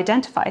difficult to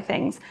identify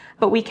things.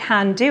 But we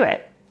can do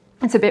it.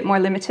 It's a bit more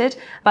limited,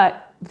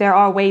 but there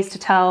are ways to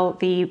tell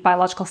the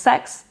biological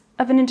sex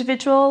of an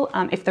individual,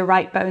 if the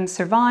right bones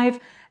survive,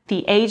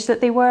 the age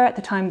that they were at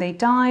the time they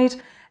died,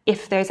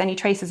 if there's any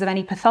traces of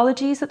any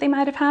pathologies that they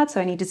might have had,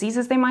 so any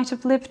diseases they might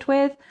have lived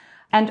with.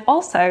 And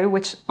also,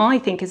 which I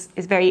think is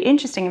very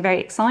interesting and very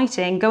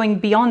exciting, going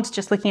beyond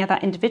just looking at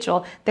that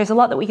individual, there's a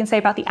lot that we can say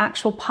about the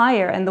actual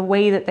pyre and the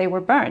way that they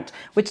were burnt,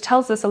 which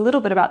tells us a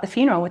little bit about the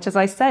funeral, which, as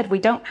I said, we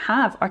don't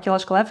have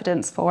archaeological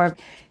evidence for.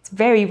 It's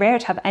very rare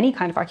to have any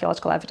kind of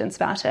archaeological evidence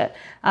about it.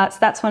 So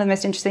that's one of the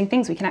most interesting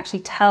things. We can actually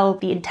tell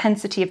the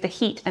intensity of the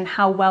heat and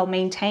how well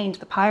maintained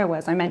the pyre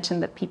was. I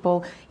mentioned that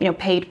people,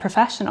 paid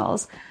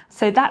professionals.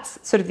 So that's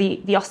sort of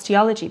the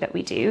osteology that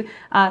we do.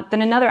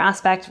 Then another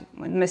aspect,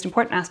 one of the most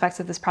important aspects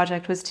of this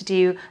project, was to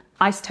do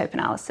isotope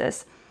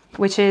analysis,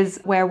 which is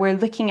where we're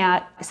looking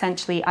at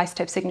essentially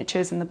isotope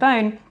signatures in the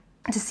bone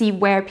to see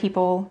where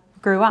people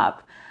grew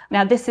up.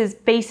 Now, this is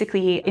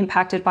basically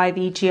impacted by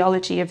the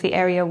geology of the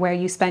area where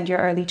you spend your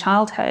early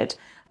childhood.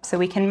 So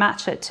we can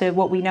match it to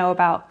what we know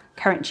about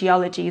current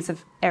geologies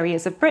of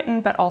areas of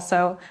Britain, but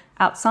also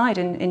outside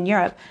in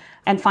Europe,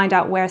 and find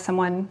out where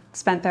someone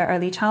spent their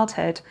early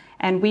childhood.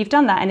 And we've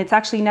done that, and it's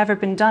actually never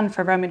been done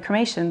for Roman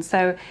cremations.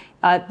 So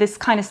this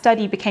kind of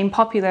study became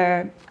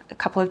popular a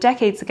couple of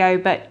decades ago,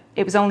 but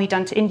it was only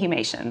done to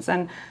inhumations.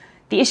 And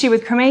the issue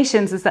with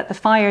cremations is that the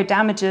fire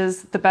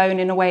damages the bone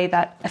in a way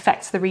that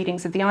affects the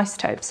readings of the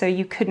isotope, so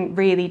you couldn't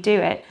really do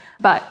it.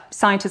 But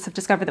scientists have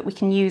discovered that we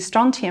can use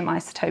strontium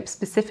isotopes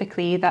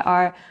specifically that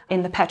are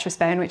in the petrous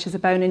bone, which is a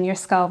bone in your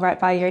skull right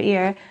by your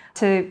ear,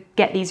 to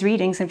get these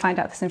readings and find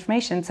out this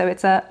information. So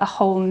it's a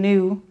whole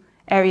new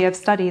area of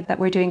study that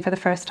we're doing for the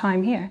first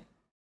time here.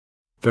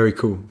 Very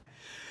cool.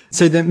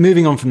 So then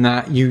moving on from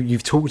that,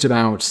 you've talked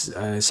about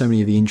so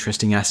many of the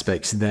interesting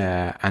aspects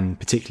there, and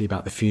particularly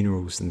about the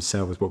funerals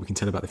themselves, what we can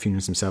tell about the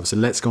funerals themselves. So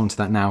let's go on to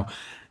that now.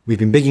 We've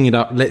been bigging it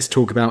up. Let's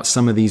talk about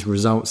some of these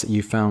results that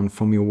you found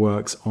from your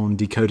works on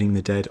decoding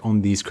the dead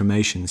on these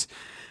cremations.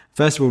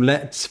 First of all,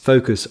 let's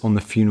focus on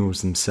the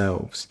funerals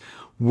themselves.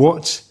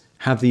 What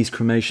have these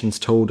cremations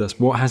told us?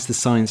 What has the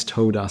science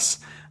told us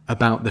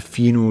about the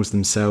funerals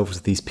themselves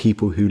of these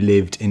people who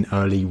lived in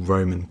early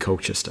Roman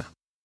Colchester?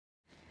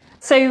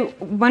 So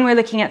when we're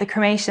looking at the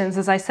cremations,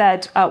 as I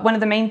said, one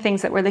of the main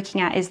things that we're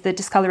looking at is the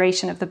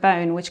discoloration of the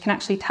bone, which can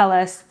actually tell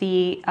us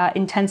the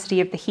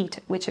intensity of the heat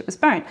at which it was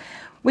burnt,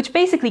 which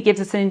basically gives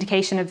us an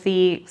indication of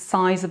the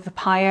size of the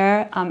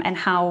pyre and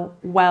how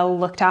well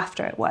looked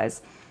after it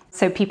was.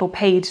 So people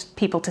paid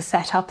people to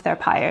set up their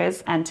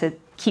pyres and to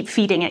keep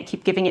feeding it,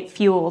 keep giving it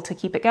fuel to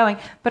keep it going,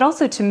 but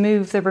also to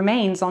move the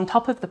remains on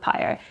top of the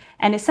pyre.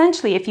 And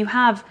essentially, if you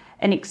have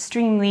an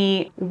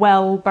extremely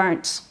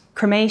well-burnt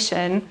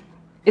cremation,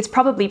 it's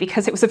probably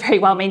because it was a very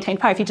well-maintained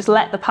pyre. If you just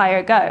let the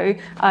pyre go,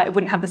 it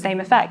wouldn't have the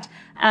same effect.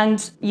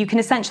 And you can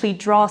essentially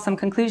draw some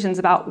conclusions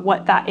about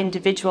what that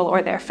individual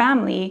or their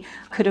family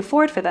could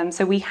afford for them.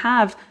 So we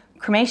have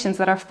cremations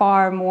that are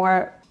far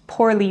more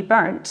poorly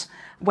burnt,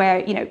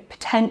 where,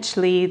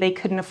 potentially they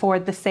couldn't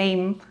afford the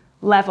same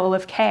level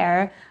of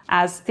care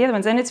as the other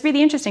ones. And it's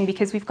really interesting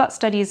because we've got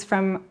studies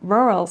from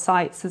rural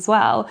sites as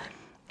well.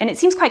 And it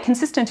seems quite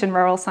consistent in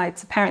rural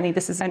sites. Apparently,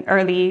 this is an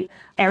early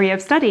area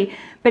of study,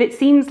 but it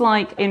seems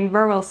like in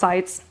rural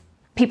sites,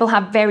 people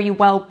have very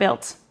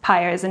well-built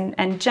pyres,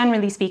 and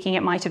generally speaking,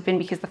 it might have been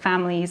because the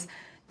families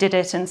did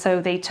it, and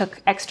so they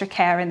took extra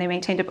care and they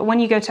maintained it. But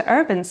when you go to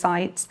urban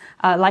sites,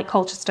 like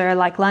Colchester,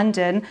 like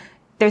London,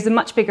 there's a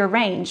much bigger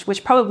range,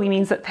 which probably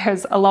means that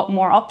there's a lot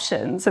more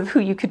options of who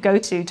you could go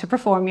to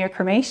perform your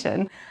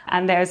cremation.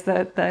 And there's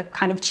the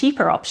kind of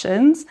cheaper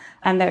options,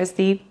 and there's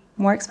the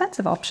more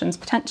expensive options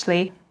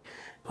potentially.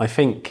 I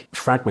think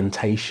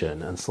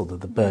fragmentation and sort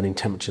of the burning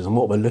temperatures and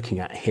what we're looking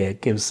at here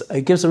gives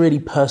a really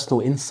personal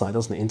insight,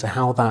 doesn't it, into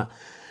how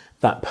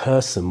that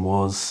person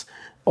was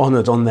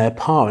honoured on their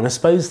par. And I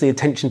suppose the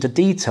attention to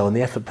detail and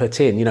the effort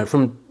put in,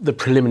 from the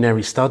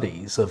preliminary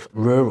studies of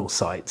rural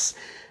sites,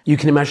 you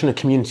can imagine a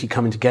community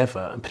coming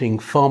together and putting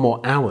far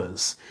more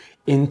hours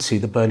into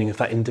the burning of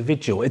that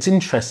individual. It's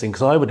interesting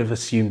because I would have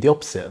assumed the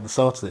opposite at the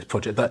start of this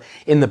project, that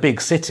in the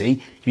big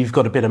city, you've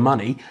got a bit of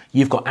money,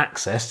 you've got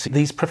access to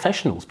these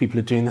professionals, people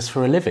are doing this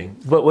for a living.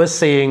 But we're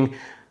seeing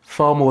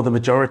far more the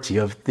majority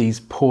of these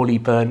poorly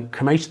burnt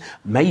cremations.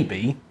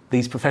 Maybe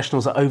these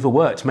professionals are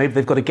overworked. Maybe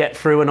they've got to get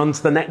through and on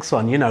to the next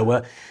one,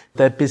 where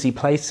they're busy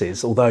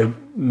places, although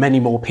many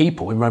more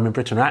people in Roman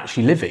Britain are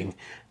actually living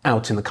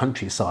out in the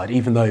countryside,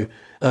 even though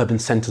urban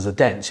centres are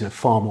dense,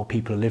 far more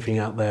people are living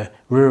out there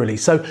rurally.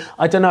 So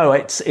I don't know,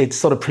 it's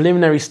sort of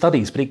preliminary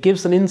studies, but it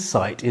gives an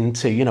insight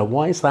into,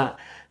 why is that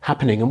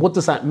happening and what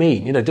does that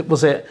mean?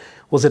 Was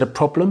it a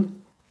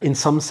problem in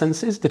some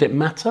senses? Did it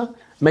matter?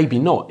 Maybe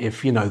not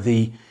if,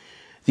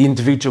 the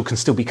individual can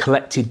still be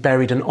collected,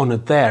 buried and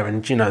honoured there.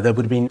 And, there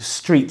would have been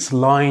streets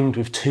lined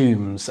with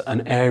tombs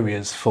and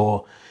areas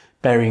for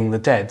burying the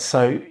dead.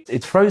 So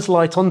it throws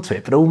light onto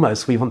it, but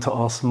almost we want to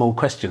ask more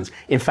questions.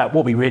 In fact,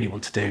 what we really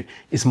want to do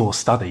is more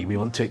study. We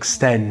want to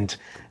extend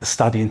the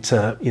study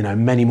into,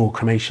 many more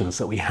cremations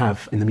that we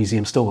have in the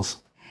museum stores.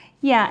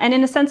 Yeah, and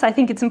in a sense, I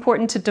think it's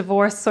important to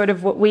divorce sort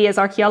of what we as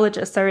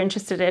archaeologists are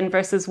interested in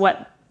versus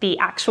what the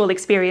actual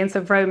experience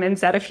of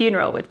Romans at a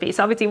funeral would be.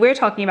 So obviously we're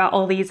talking about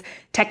all these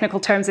technical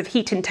terms of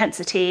heat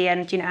intensity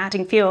and,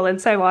 adding fuel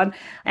and so on.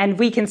 And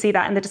we can see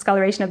that in the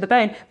discoloration of the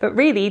bone. But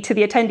really, to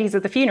the attendees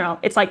of the funeral,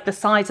 it's like the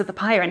size of the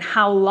pyre and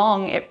how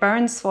long it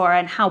burns for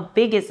and how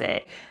big is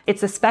it.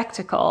 It's a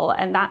spectacle,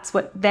 and that's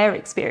what they're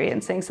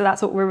experiencing. So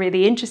that's what we're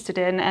really interested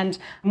in. And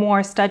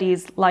more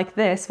studies like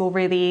this will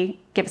really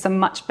give us a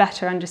much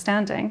better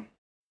understanding.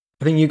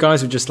 I think you guys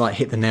have just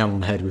hit the nail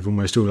on the head with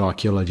almost all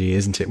archaeology,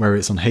 isn't it? Whether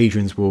it's on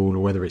Hadrian's Wall or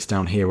whether it's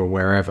down here or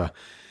wherever,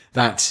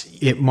 that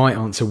it might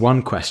answer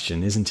one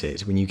question, isn't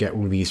it? When you get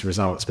all these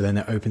results, but then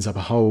it opens up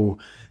a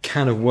whole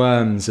can of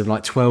worms of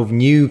 12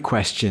 new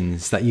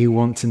questions that you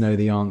want to know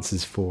the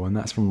answers for. And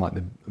that's from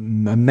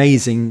the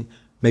amazing,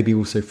 maybe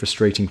also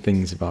frustrating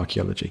things of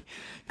archaeology.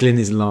 Glyn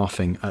is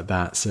laughing at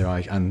that,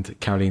 and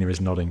Carolina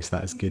is nodding, so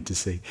that is good to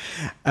see.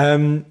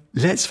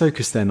 Let's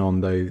focus then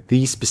on, though,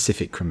 these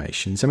specific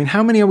cremations. I mean,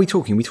 how many are we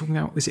talking? Are we talking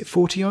about, is it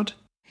 40 odd?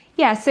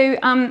 Yeah, so,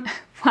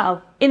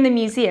 in the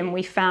museum,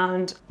 we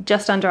found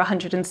just under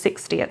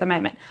 160 at the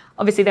moment.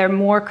 Obviously, there are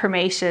more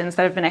cremations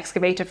that have been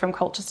excavated from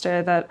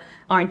Colchester that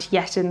aren't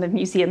yet in the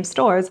museum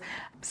stores.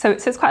 So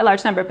it's quite a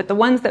large number, but the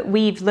ones that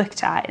we've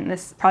looked at in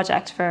this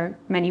project for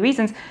many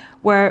reasons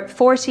were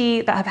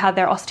 40 that have had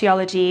their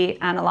osteology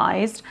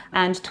analysed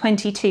and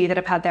 22 that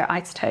have had their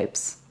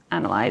isotopes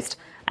analysed.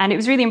 And it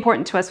was really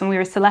important to us when we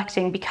were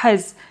selecting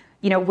because,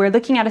 we're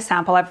looking at a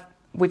sample.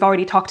 We've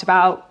already talked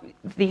about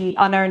the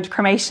unearned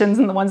cremations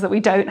and the ones that we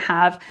don't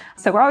have.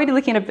 So we're already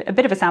looking at a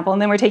bit of a sample,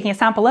 and then we're taking a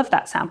sample of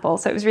that sample.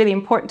 So it was really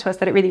important to us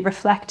that it really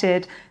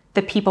reflected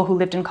the people who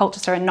lived in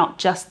Colchester and not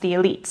just the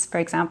elites, for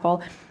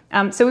example.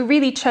 So we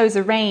really chose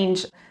a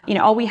range.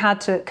 All we had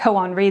to go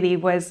on really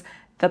was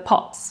the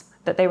pots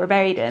that they were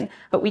buried in.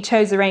 But we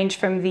chose a range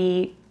from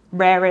the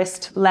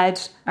rarest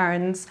lead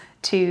urns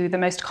to the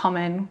most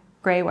common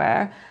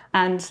greyware.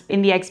 And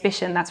in the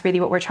exhibition, that's really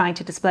what we're trying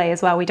to display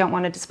as well. We don't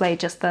want to display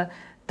just the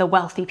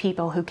wealthy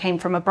people who came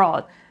from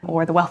abroad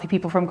or the wealthy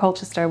people from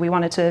Colchester. We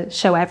wanted to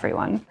show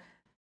everyone.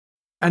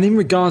 And in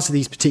regards to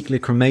these particular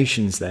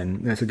cremations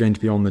then, that are going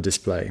to be on the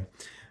display,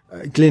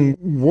 Glyn,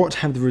 what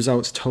have the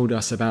results told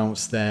us about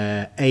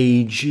their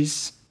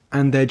ages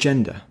and their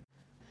gender?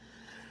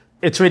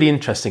 It's really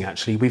interesting,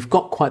 actually. We've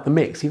got quite the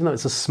mix. Even though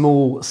it's a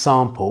small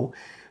sample,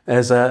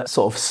 there's a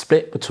sort of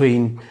split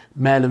between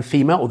male and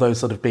female, or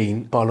those that have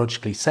been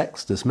biologically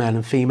sexed as male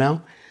and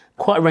female.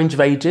 Quite a range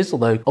of ages,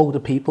 although older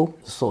people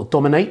sort of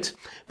dominate.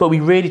 But we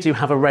really do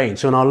have a range.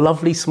 So in our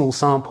lovely small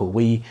sample,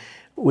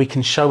 we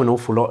can show an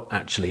awful lot,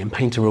 actually, and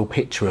paint a real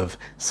picture of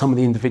some of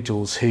the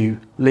individuals who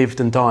lived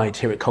and died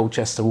here at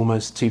Colchester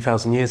almost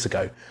 2,000 years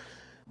ago.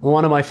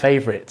 One of my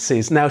favourites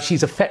is, now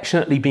she's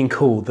affectionately been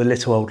called the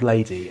little old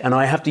lady, and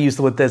I have to use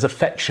the word, there's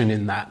affection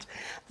in that.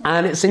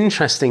 And it's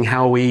interesting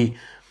how we,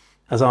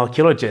 as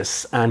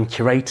archaeologists and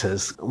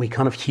curators, we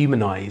kind of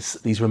humanise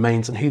these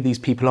remains and who these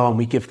people are, and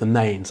we give them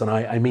names. And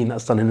I mean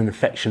that's done in an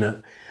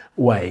affectionate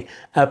way.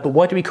 But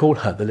why do we call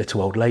her the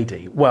little old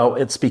lady? Well,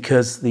 it's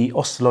because the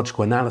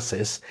osteological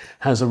analysis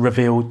has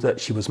revealed that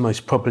she was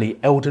most probably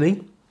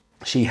elderly.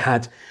 She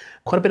had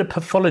quite a bit of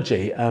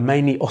pathology,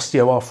 mainly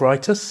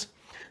osteoarthritis.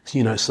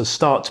 So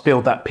start to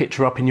build that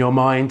picture up in your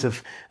mind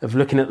of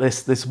looking at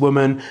this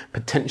woman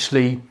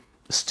potentially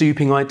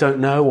stooping, I don't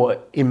know, or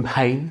in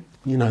pain.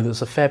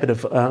 There's a fair bit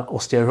of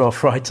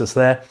osteoarthritis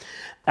there.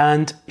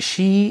 And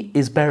she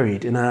is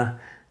buried in a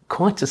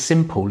quite a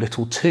simple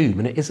little tomb,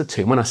 and it is a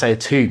tomb. When I say a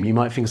tomb, you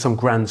might think of some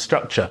grand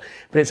structure,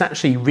 but it's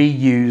actually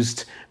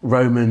reused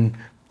Roman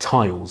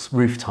tiles,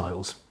 roof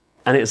tiles.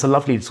 And it's a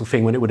lovely little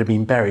thing when it would have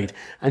been buried.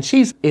 And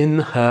she's in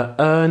her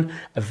urn,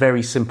 a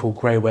very simple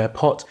greyware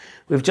pot,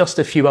 with just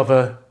a few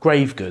other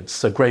grave goods.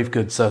 So grave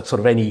goods are sort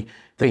of any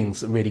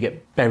things that really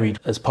get buried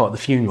as part of the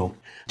funeral.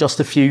 Just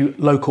a few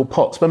local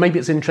pots. But maybe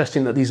it's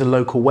interesting that these are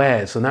local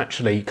wares. And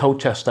actually,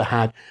 Colchester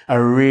had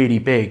a really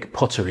big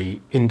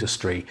pottery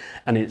industry.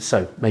 And it's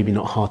so maybe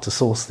not hard to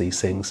source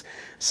these things.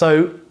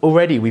 So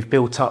already we've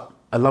built up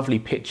a lovely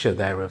picture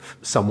there of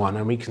someone.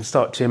 And we can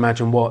start to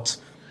imagine what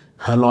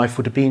her life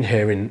would have been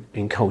here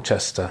in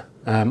Colchester,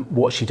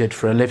 what she did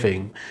for a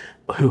living,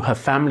 who her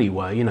family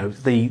were,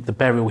 the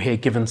burial here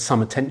given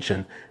some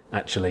attention,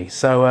 actually.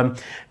 So,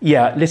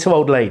 little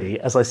old lady,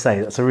 as I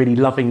say, that's a really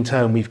loving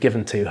term we've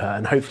given to her.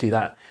 And hopefully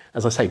that,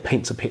 as I say,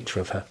 paints a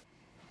picture of her.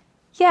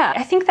 Yeah,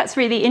 I think that's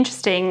really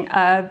interesting,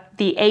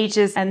 the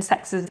ages and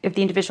sexes of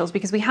the individuals,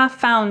 because we have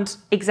found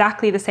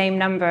exactly the same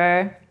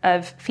number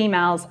of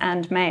females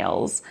and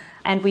males.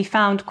 And we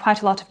found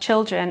quite a lot of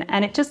children.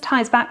 And it just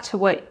ties back to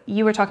what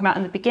you were talking about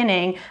in the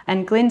beginning,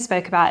 and Glyn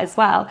spoke about as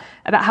well,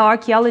 about how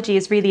archaeology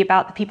is really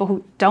about the people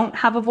who don't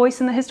have a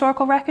voice in the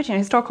historical record.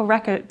 Historical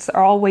records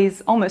are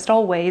almost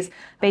always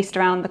based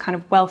around the kind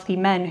of wealthy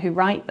men who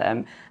write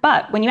them.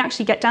 But when you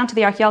actually get down to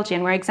the archaeology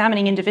and we're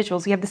examining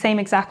individuals, we have the same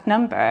exact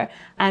number.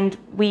 And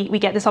we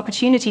get this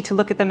opportunity to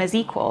look at them as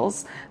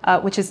equals,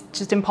 which is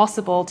just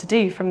impossible to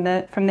do from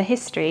the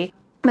history.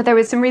 But there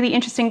was some really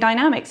interesting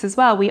dynamics as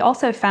well. We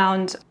also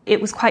found it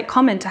was quite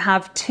common to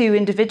have two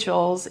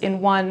individuals in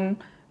one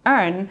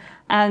urn,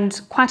 and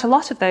quite a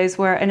lot of those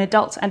were an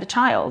adult and a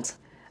child,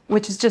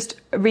 which is just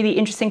a really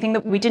interesting thing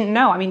that we didn't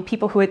know. I mean,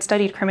 people who had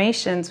studied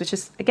cremations, which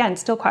is, again,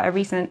 still quite a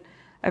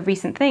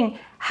recent thing,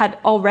 had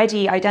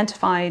already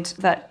identified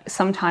that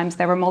sometimes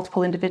there were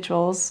multiple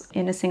individuals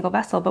in a single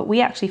vessel, but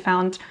we actually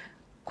found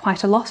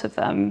quite a lot of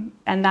them.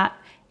 And that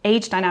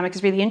age dynamic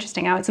is really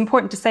interesting. Now, it's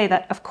important to say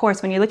that, of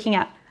course, when you're looking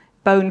at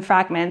bone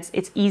fragments,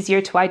 it's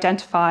easier to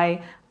identify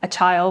a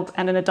child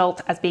and an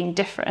adult as being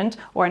different,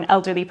 or an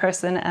elderly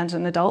person and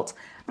an adult,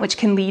 which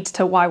can lead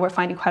to why we're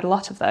finding quite a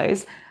lot of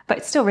those. But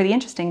it's still really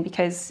interesting,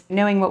 because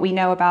knowing what we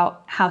know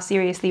about how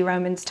seriously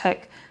Romans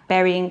took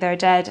burying their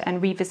dead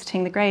and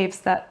revisiting the graves,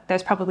 that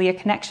there's probably a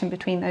connection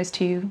between those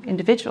two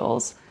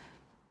individuals.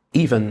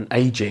 Even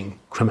aging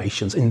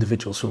cremations,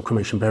 individuals from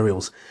cremation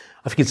burials,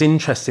 I think it's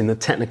interesting the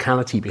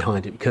technicality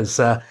behind it, because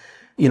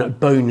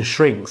bone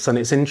shrinks, and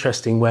it's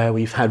interesting where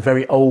we've had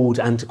very old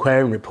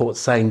antiquarian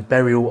reports saying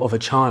burial of a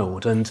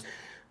child, and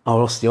our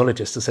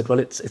osteologists have said, well,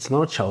 it's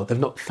not a child. They've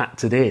not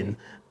factored in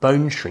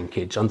bone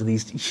shrinkage under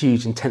these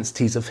huge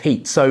intensities of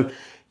heat. So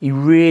you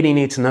really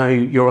need to know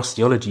your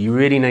osteology. You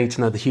really need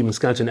to know the human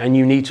skeleton, and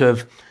you need to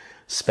have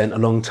spent a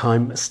long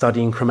time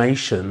studying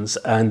cremations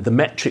and the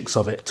metrics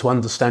of it to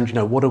understand,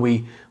 what are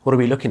we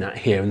looking at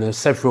here? And there's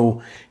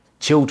several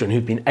children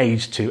who've been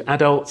aged to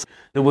adults.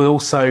 It will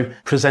also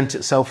present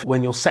itself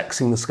when you're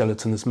sexing the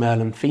skeleton as male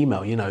and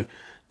female.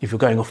 If you're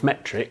going off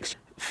metrics,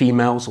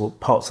 females or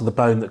parts of the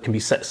bone that can be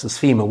sexed as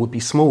female would be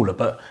smaller,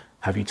 but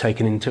have you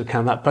taken into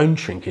account that bone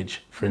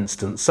shrinkage, for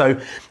instance? So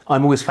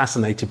I'm always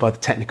fascinated by the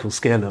technical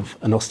skill of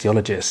an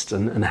osteologist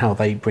and how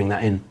they bring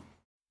that in.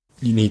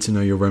 You need to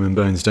know your Roman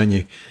bones, don't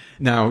you?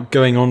 Now,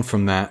 going on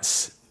from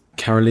that,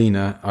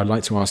 Carolina, I'd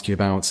like to ask you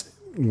about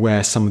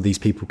where some of these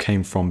people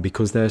came from,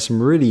 because there are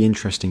some really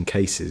interesting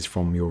cases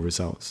from your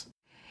results.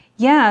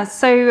 Yeah,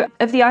 so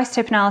of the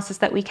isotope analysis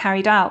that we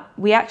carried out,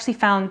 we actually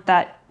found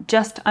that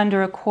just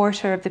under a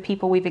quarter of the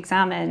people we've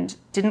examined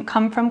didn't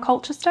come from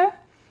Colchester.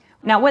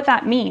 Now, what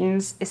that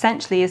means,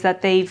 essentially, is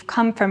that they've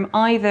come from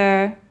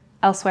either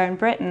elsewhere in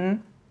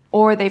Britain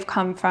or they've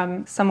come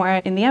from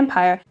somewhere in the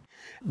Empire.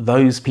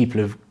 Those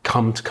people who've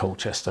come to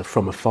Colchester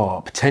from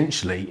afar,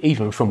 potentially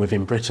even from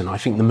within Britain, I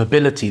think the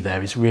mobility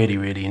there is really,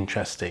 really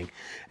interesting.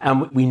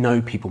 And we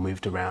know people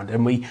moved around,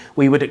 and we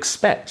would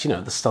expect,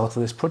 at the start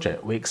of this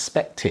project, we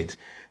expected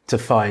to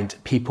find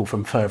people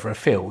from further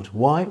afield.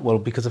 Why? Well,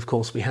 because of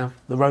course we have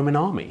the Roman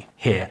army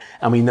here,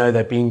 and we know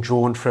they're being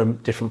drawn from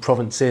different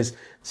provinces,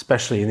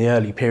 especially in the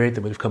early period.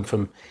 They would have come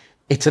from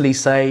Italy,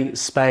 say,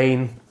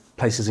 Spain,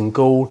 places in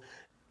Gaul.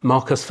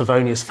 Marcus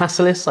Favonius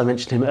Facilis, I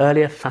mentioned him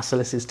earlier,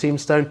 Facilis's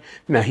tombstone.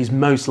 He's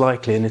most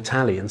likely an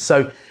Italian.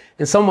 So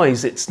in some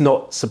ways it's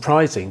not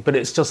surprising, but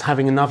it's just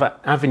having another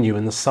avenue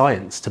in the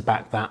science to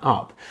back that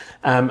up.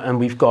 And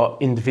we've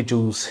got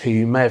individuals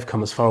who may have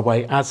come as far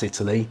away as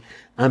Italy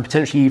and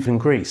potentially even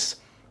Greece.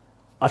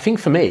 I think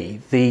for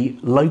me, the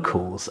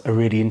locals are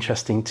really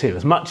interesting too.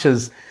 As much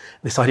as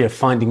this idea of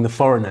finding the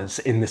foreigners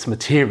in this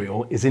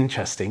material is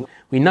interesting,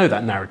 we know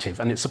that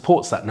narrative and it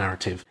supports that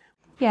narrative.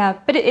 Yeah,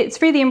 but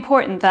it's really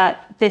important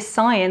that this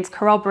science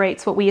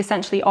corroborates what we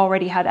essentially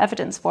already had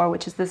evidence for,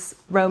 which is this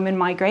Roman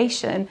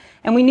migration.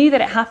 And we knew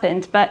that it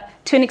happened, but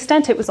to an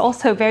extent it was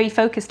also very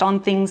focused on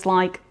things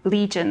like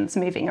legions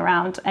moving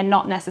around and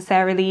not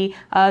necessarily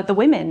the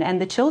women and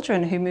the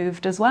children who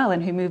moved as well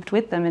and who moved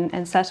with them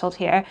and settled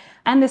here.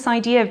 And this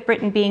idea of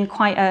Britain being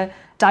quite a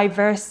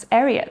diverse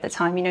area at the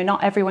time.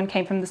 Not everyone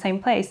came from the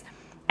same place.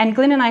 And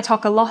Glyn and I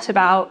talk a lot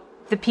about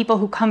the people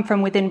who come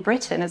from within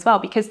Britain as well,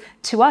 because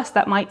to us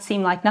that might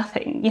seem like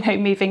nothing.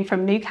 Moving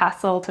from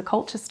Newcastle to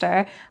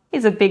Colchester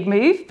is a big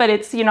move,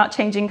 but you're not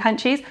changing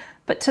countries.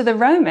 But to the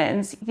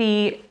Romans,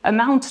 the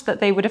amount that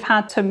they would have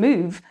had to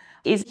move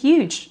is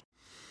huge.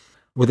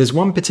 Well, there's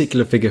one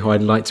particular figure who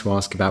I'd like to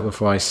ask about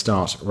before I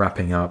start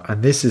wrapping up.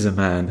 And this is a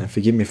man, and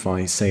forgive me if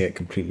I say it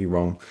completely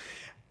wrong,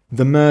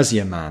 the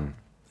Mercia man.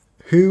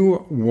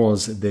 Who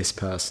was this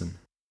person?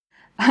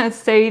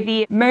 So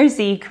the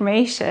Mersey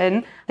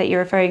cremation that you're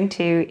referring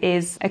to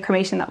is a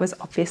cremation that was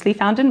obviously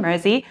found in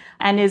Mersey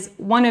and is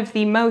one of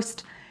the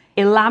most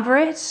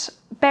elaborate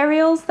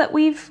burials that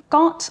we've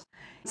got.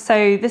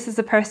 So this is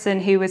a person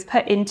who was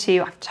put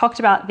into, I've talked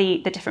about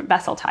the different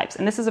vessel types,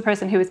 and this is a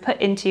person who was put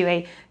into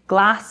a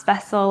glass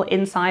vessel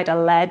inside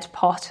a lead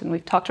pot, and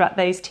we've talked about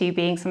those two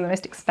being some of the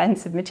most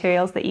expensive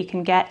materials that you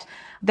can get.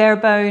 Their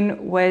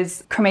bone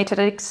was cremated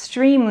at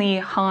extremely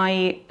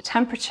high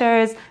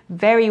temperatures,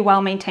 very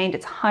well maintained.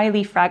 It's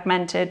highly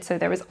fragmented, so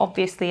there was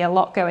obviously a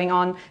lot going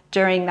on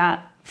during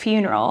that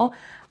funeral.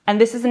 And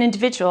this is an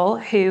individual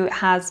who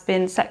has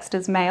been sexed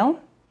as male,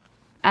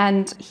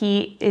 and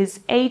he is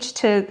aged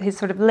to his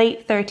sort of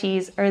late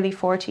 30s, early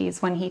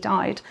 40s when he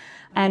died.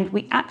 And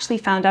we actually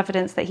found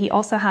evidence that he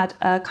also had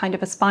a kind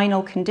of a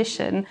spinal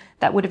condition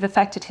that would have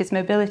affected his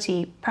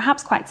mobility,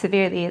 perhaps quite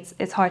severely.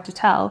 It's hard to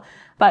tell.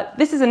 But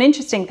this is an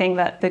interesting thing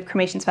that the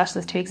cremation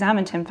specialist who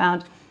examined him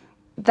found.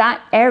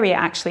 That area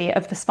actually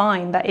of the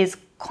spine that is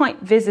quite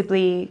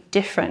visibly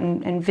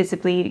different and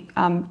visibly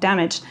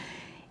damaged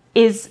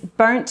is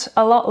burnt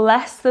a lot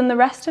less than the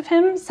rest of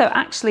him. So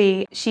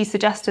actually she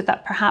suggested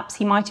that perhaps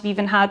he might have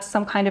even had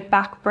some kind of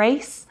back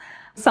brace,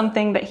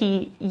 something that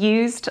he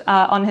used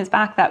on his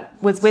back that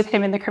was with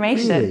him in the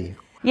cremation. Really?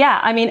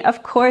 Yeah, I mean,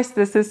 of course,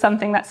 this is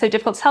something that's so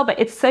difficult to tell, but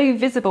it's so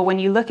visible when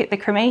you look at the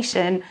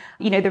cremation.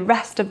 The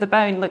rest of the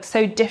bone looks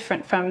so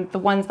different from the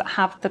ones that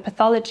have the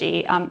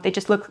pathology. They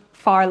just look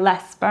far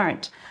less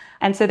burnt.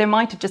 And so there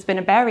might have just been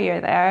a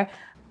barrier there.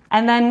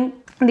 And then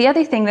the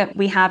other thing that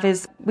we have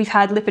is we've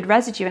had lipid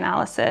residue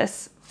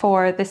analysis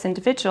for this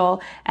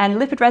individual. And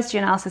lipid residue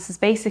analysis is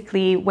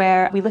basically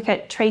where we look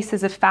at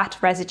traces of fat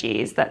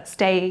residues that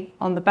stay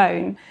on the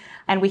bone,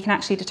 and we can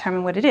actually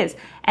determine what it is.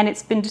 And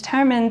it's been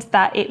determined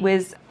that it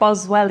was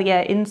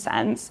Boswellia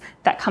incense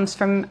that comes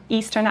from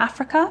Eastern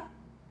Africa.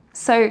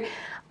 So,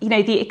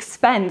 the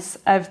expense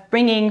of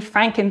bringing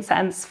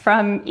frankincense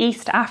from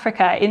East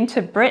Africa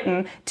into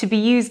Britain to be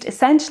used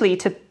essentially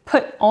to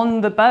put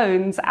on the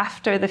bones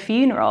after the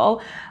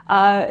funeral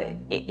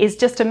is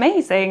just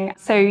amazing.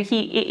 So it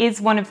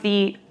is one of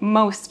the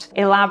most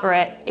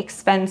elaborate,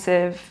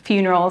 expensive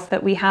funerals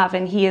that we have,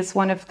 and he is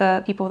one of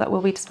the people that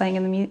we'll be displaying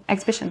in the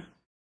exhibition.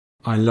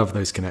 I love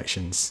those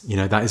connections.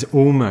 That is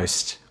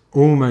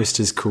almost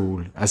as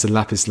cool as a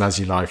lapis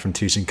lazuli from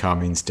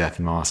Tutankhamun's death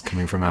mask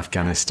coming from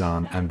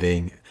Afghanistan and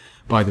being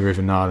by the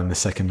River Nile in the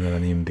 2nd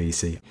millennium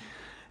BC.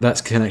 That's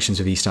connections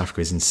with East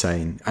Africa is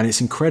insane. And it's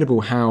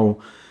incredible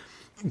how,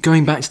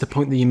 going back to the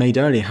point that you made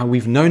earlier, how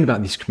we've known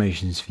about these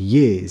cremations for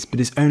years, but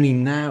it's only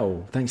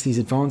now, thanks to these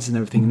advances and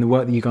everything and the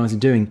work that you guys are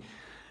doing,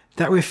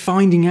 that we're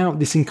finding out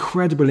this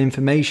incredible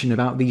information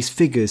about these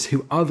figures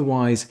who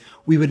otherwise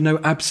we would know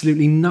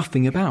absolutely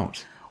nothing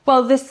about.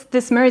 Well,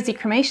 this Mersey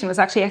cremation was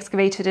actually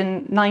excavated in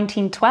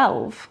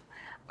 1912.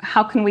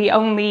 How can we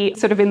only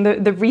sort of in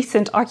the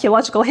recent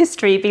archaeological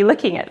history be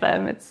looking at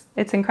them?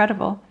 It's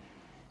incredible.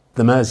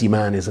 The Mersey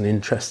man is an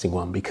interesting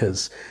one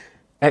because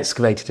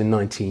excavated in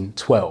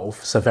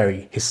 1912, so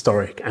very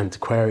historic,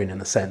 antiquarian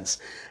in a sense.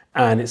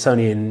 And it's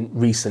only in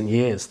recent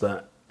years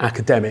that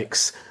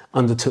academics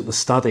undertook the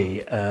study,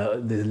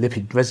 the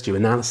lipid residue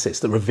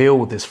analysis that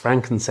revealed this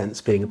frankincense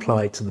being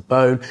applied to the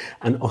bone,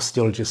 and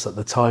osteologists at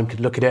the time could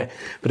look at it.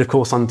 But of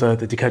course, under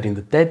the Decoding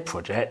the Dead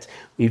project,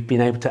 we've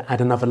been able to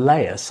add another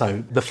layer.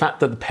 So the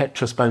fact that the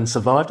petrous bone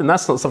survived, and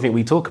that's not something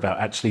we talk about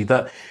actually,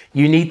 that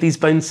you need these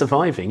bones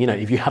surviving.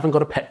 If you haven't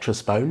got a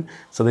petrous bone,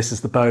 so this is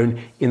the bone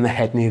in the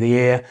head near the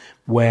ear,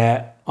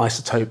 where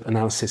isotope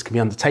analysis can be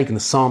undertaken, the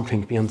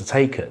sampling can be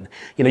undertaken,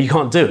 you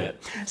can't do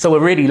it. So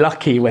we're really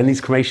lucky when these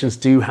cremations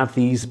do have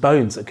these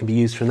bones that can be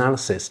used for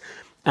analysis.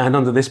 And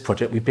under this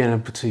project, we've been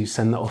able to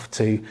send that off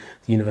to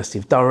the University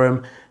of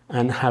Durham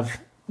and have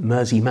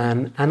Mersey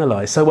man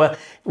analysed. So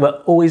we're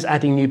always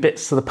adding new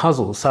bits to the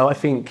puzzle. So I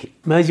think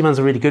Mersey man's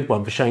a really good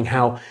one for showing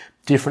how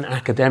different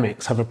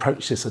academics have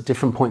approached this at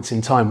different points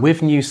in time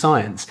with new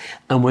science,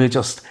 and we're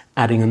just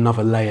adding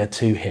another layer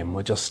to him.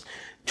 We're just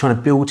trying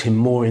to build him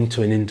more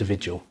into an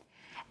individual.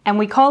 And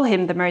we call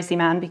him the Mersey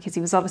man because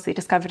he was obviously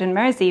discovered in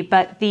Mersey,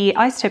 but the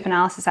isotope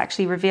analysis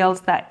actually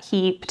reveals that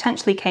he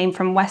potentially came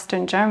from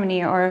Western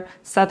Germany or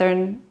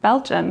Southern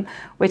Belgium,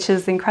 which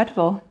is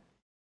incredible.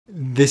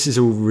 This is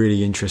all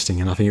really interesting,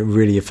 and I think it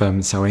really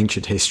affirms how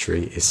ancient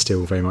history is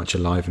still very much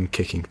alive and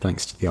kicking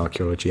thanks to the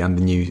archaeology and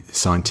the new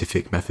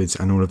scientific methods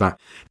and all of that.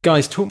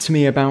 Guys, talk to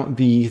me about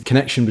the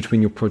connection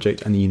between your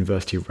project and the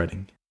University of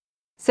Reading.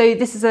 So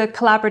this is a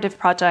collaborative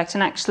project,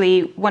 and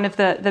actually one of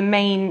the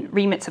main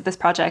remits of this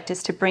project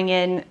is to bring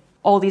in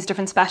all these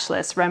different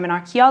specialists: Roman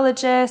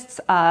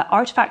archaeologists,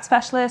 artifact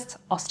specialists,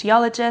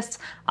 osteologists,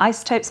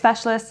 isotope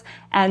specialists,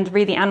 and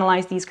really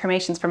analyse these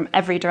cremations from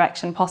every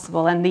direction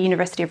possible. And the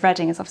University of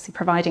Reading is obviously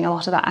providing a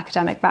lot of that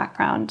academic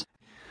background.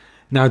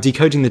 Now,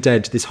 Decoding the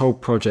Dead, this whole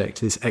project,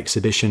 this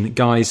exhibition,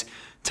 guys,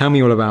 tell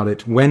me all about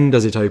it. When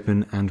does it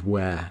open and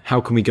where? How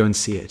can we go and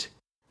see it?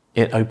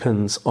 It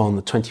opens on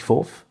the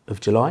 24th of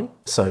July,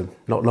 so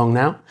not long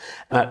now,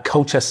 at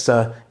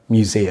Colchester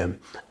Museum.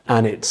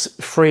 And it's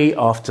free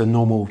after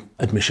normal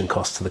admission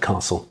costs to the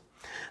castle.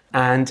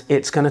 And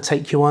it's going to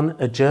take you on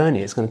a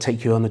journey. It's going to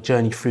take you on a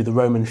journey through the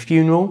Roman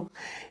funeral.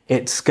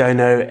 It's going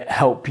to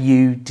help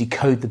you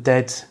decode the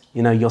dead,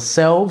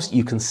 yourselves.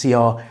 You can see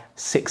our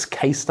 6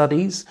 case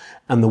studies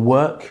and the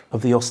work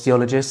of the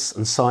osteologists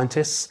and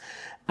scientists.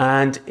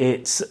 And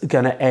it's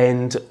going to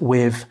end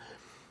with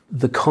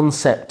the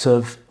concept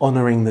of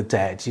honouring the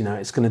dead.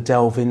 It's going to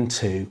delve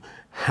into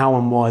how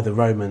and why the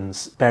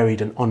Romans buried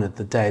and honoured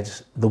the dead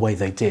the way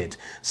they did.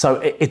 So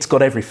it's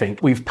got everything.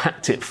 We've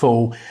packed it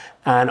full.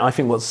 And I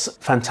think what's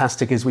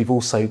fantastic is we've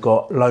also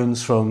got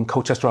loans from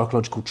Colchester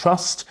Archaeological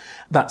Trust.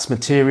 That's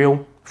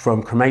material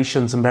from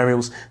cremations and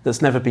burials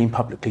that's never been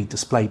publicly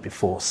displayed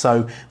before.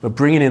 So we're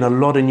bringing in a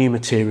lot of new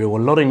material, a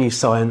lot of new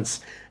science,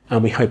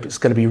 and we hope it's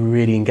going to be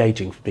really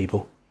engaging for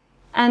people.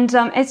 And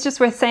it's just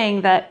worth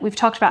saying that we've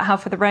talked about how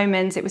for the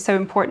Romans it was so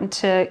important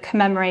to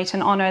commemorate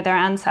and honour their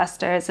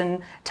ancestors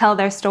and tell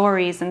their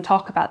stories and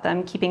talk about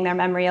them, keeping their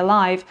memory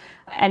alive.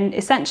 And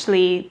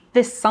essentially,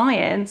 this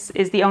science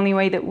is the only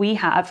way that we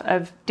have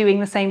of doing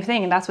the same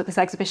thing. And that's what this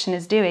exhibition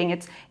is doing.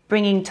 It's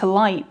bringing to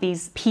light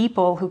these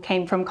people who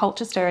came from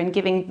Colchester and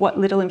giving what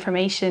little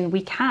information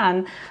we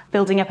can,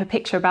 building up a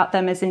picture about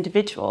them as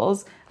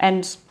individuals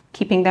and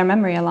keeping their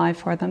memory alive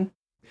for them.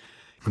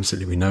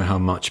 Absolutely. We know how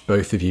much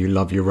both of you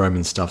love your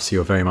Roman stuff, so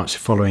you're very much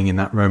following in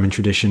that Roman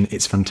tradition.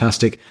 It's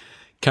fantastic.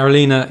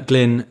 Carolina,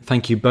 Glyn,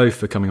 thank you both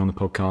for coming on the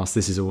podcast.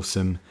 This is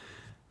awesome.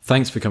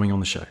 Thanks for coming on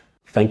the show.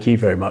 Thank you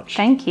very much.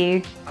 Thank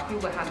you. I feel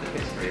we have the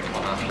history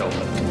upon our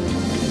shoulders.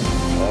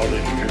 All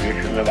this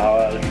tradition of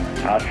ours,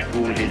 our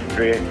school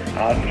history,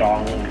 our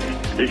songs,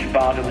 this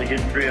part of the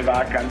history of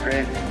our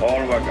country,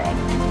 all were gone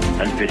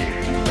and finished.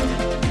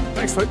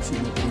 Thanks, folks.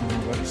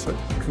 So,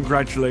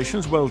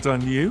 congratulations. Well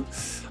done, you.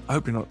 I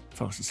hope you're not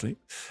fast asleep.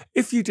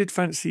 If you did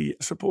fancy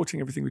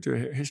supporting everything we do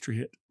here at History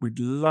Hit, we'd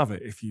love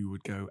it if you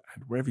would go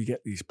and wherever you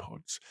get these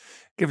pods,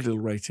 give it a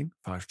little rating,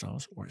 5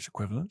 stars or its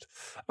equivalent.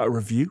 A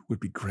review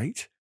would be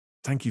great.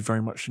 Thank you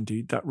very much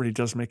indeed. That really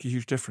does make a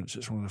huge difference.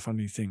 It's one of the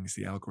funny things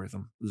the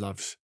algorithm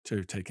loves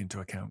to take into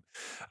account.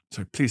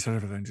 So please head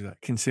over there and do that.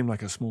 It can seem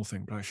like a small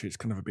thing, but actually it's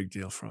kind of a big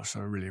deal for us, so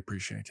I really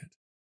appreciate it.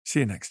 See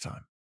you next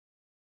time.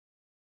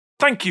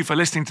 Thank you for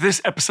listening to this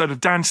episode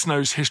of Dan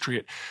Snow's History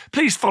Hit.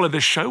 Please follow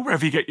this show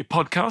wherever you get your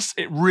podcasts.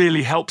 It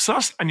really helps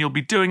us, and you'll be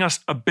doing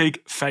us a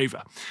big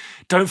favour.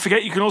 Don't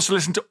forget, you can also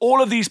listen to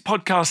all of these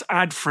podcasts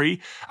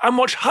ad-free and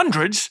watch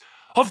hundreds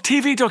of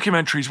TV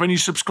documentaries when you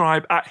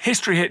subscribe at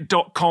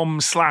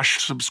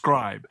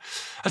historyhit.com/subscribe.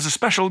 As a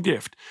special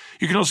gift,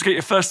 you can also get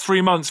your first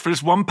 3 months for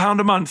just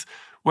 £1 a month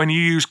when you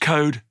use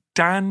code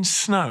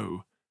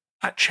DANSNOW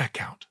at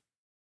checkout.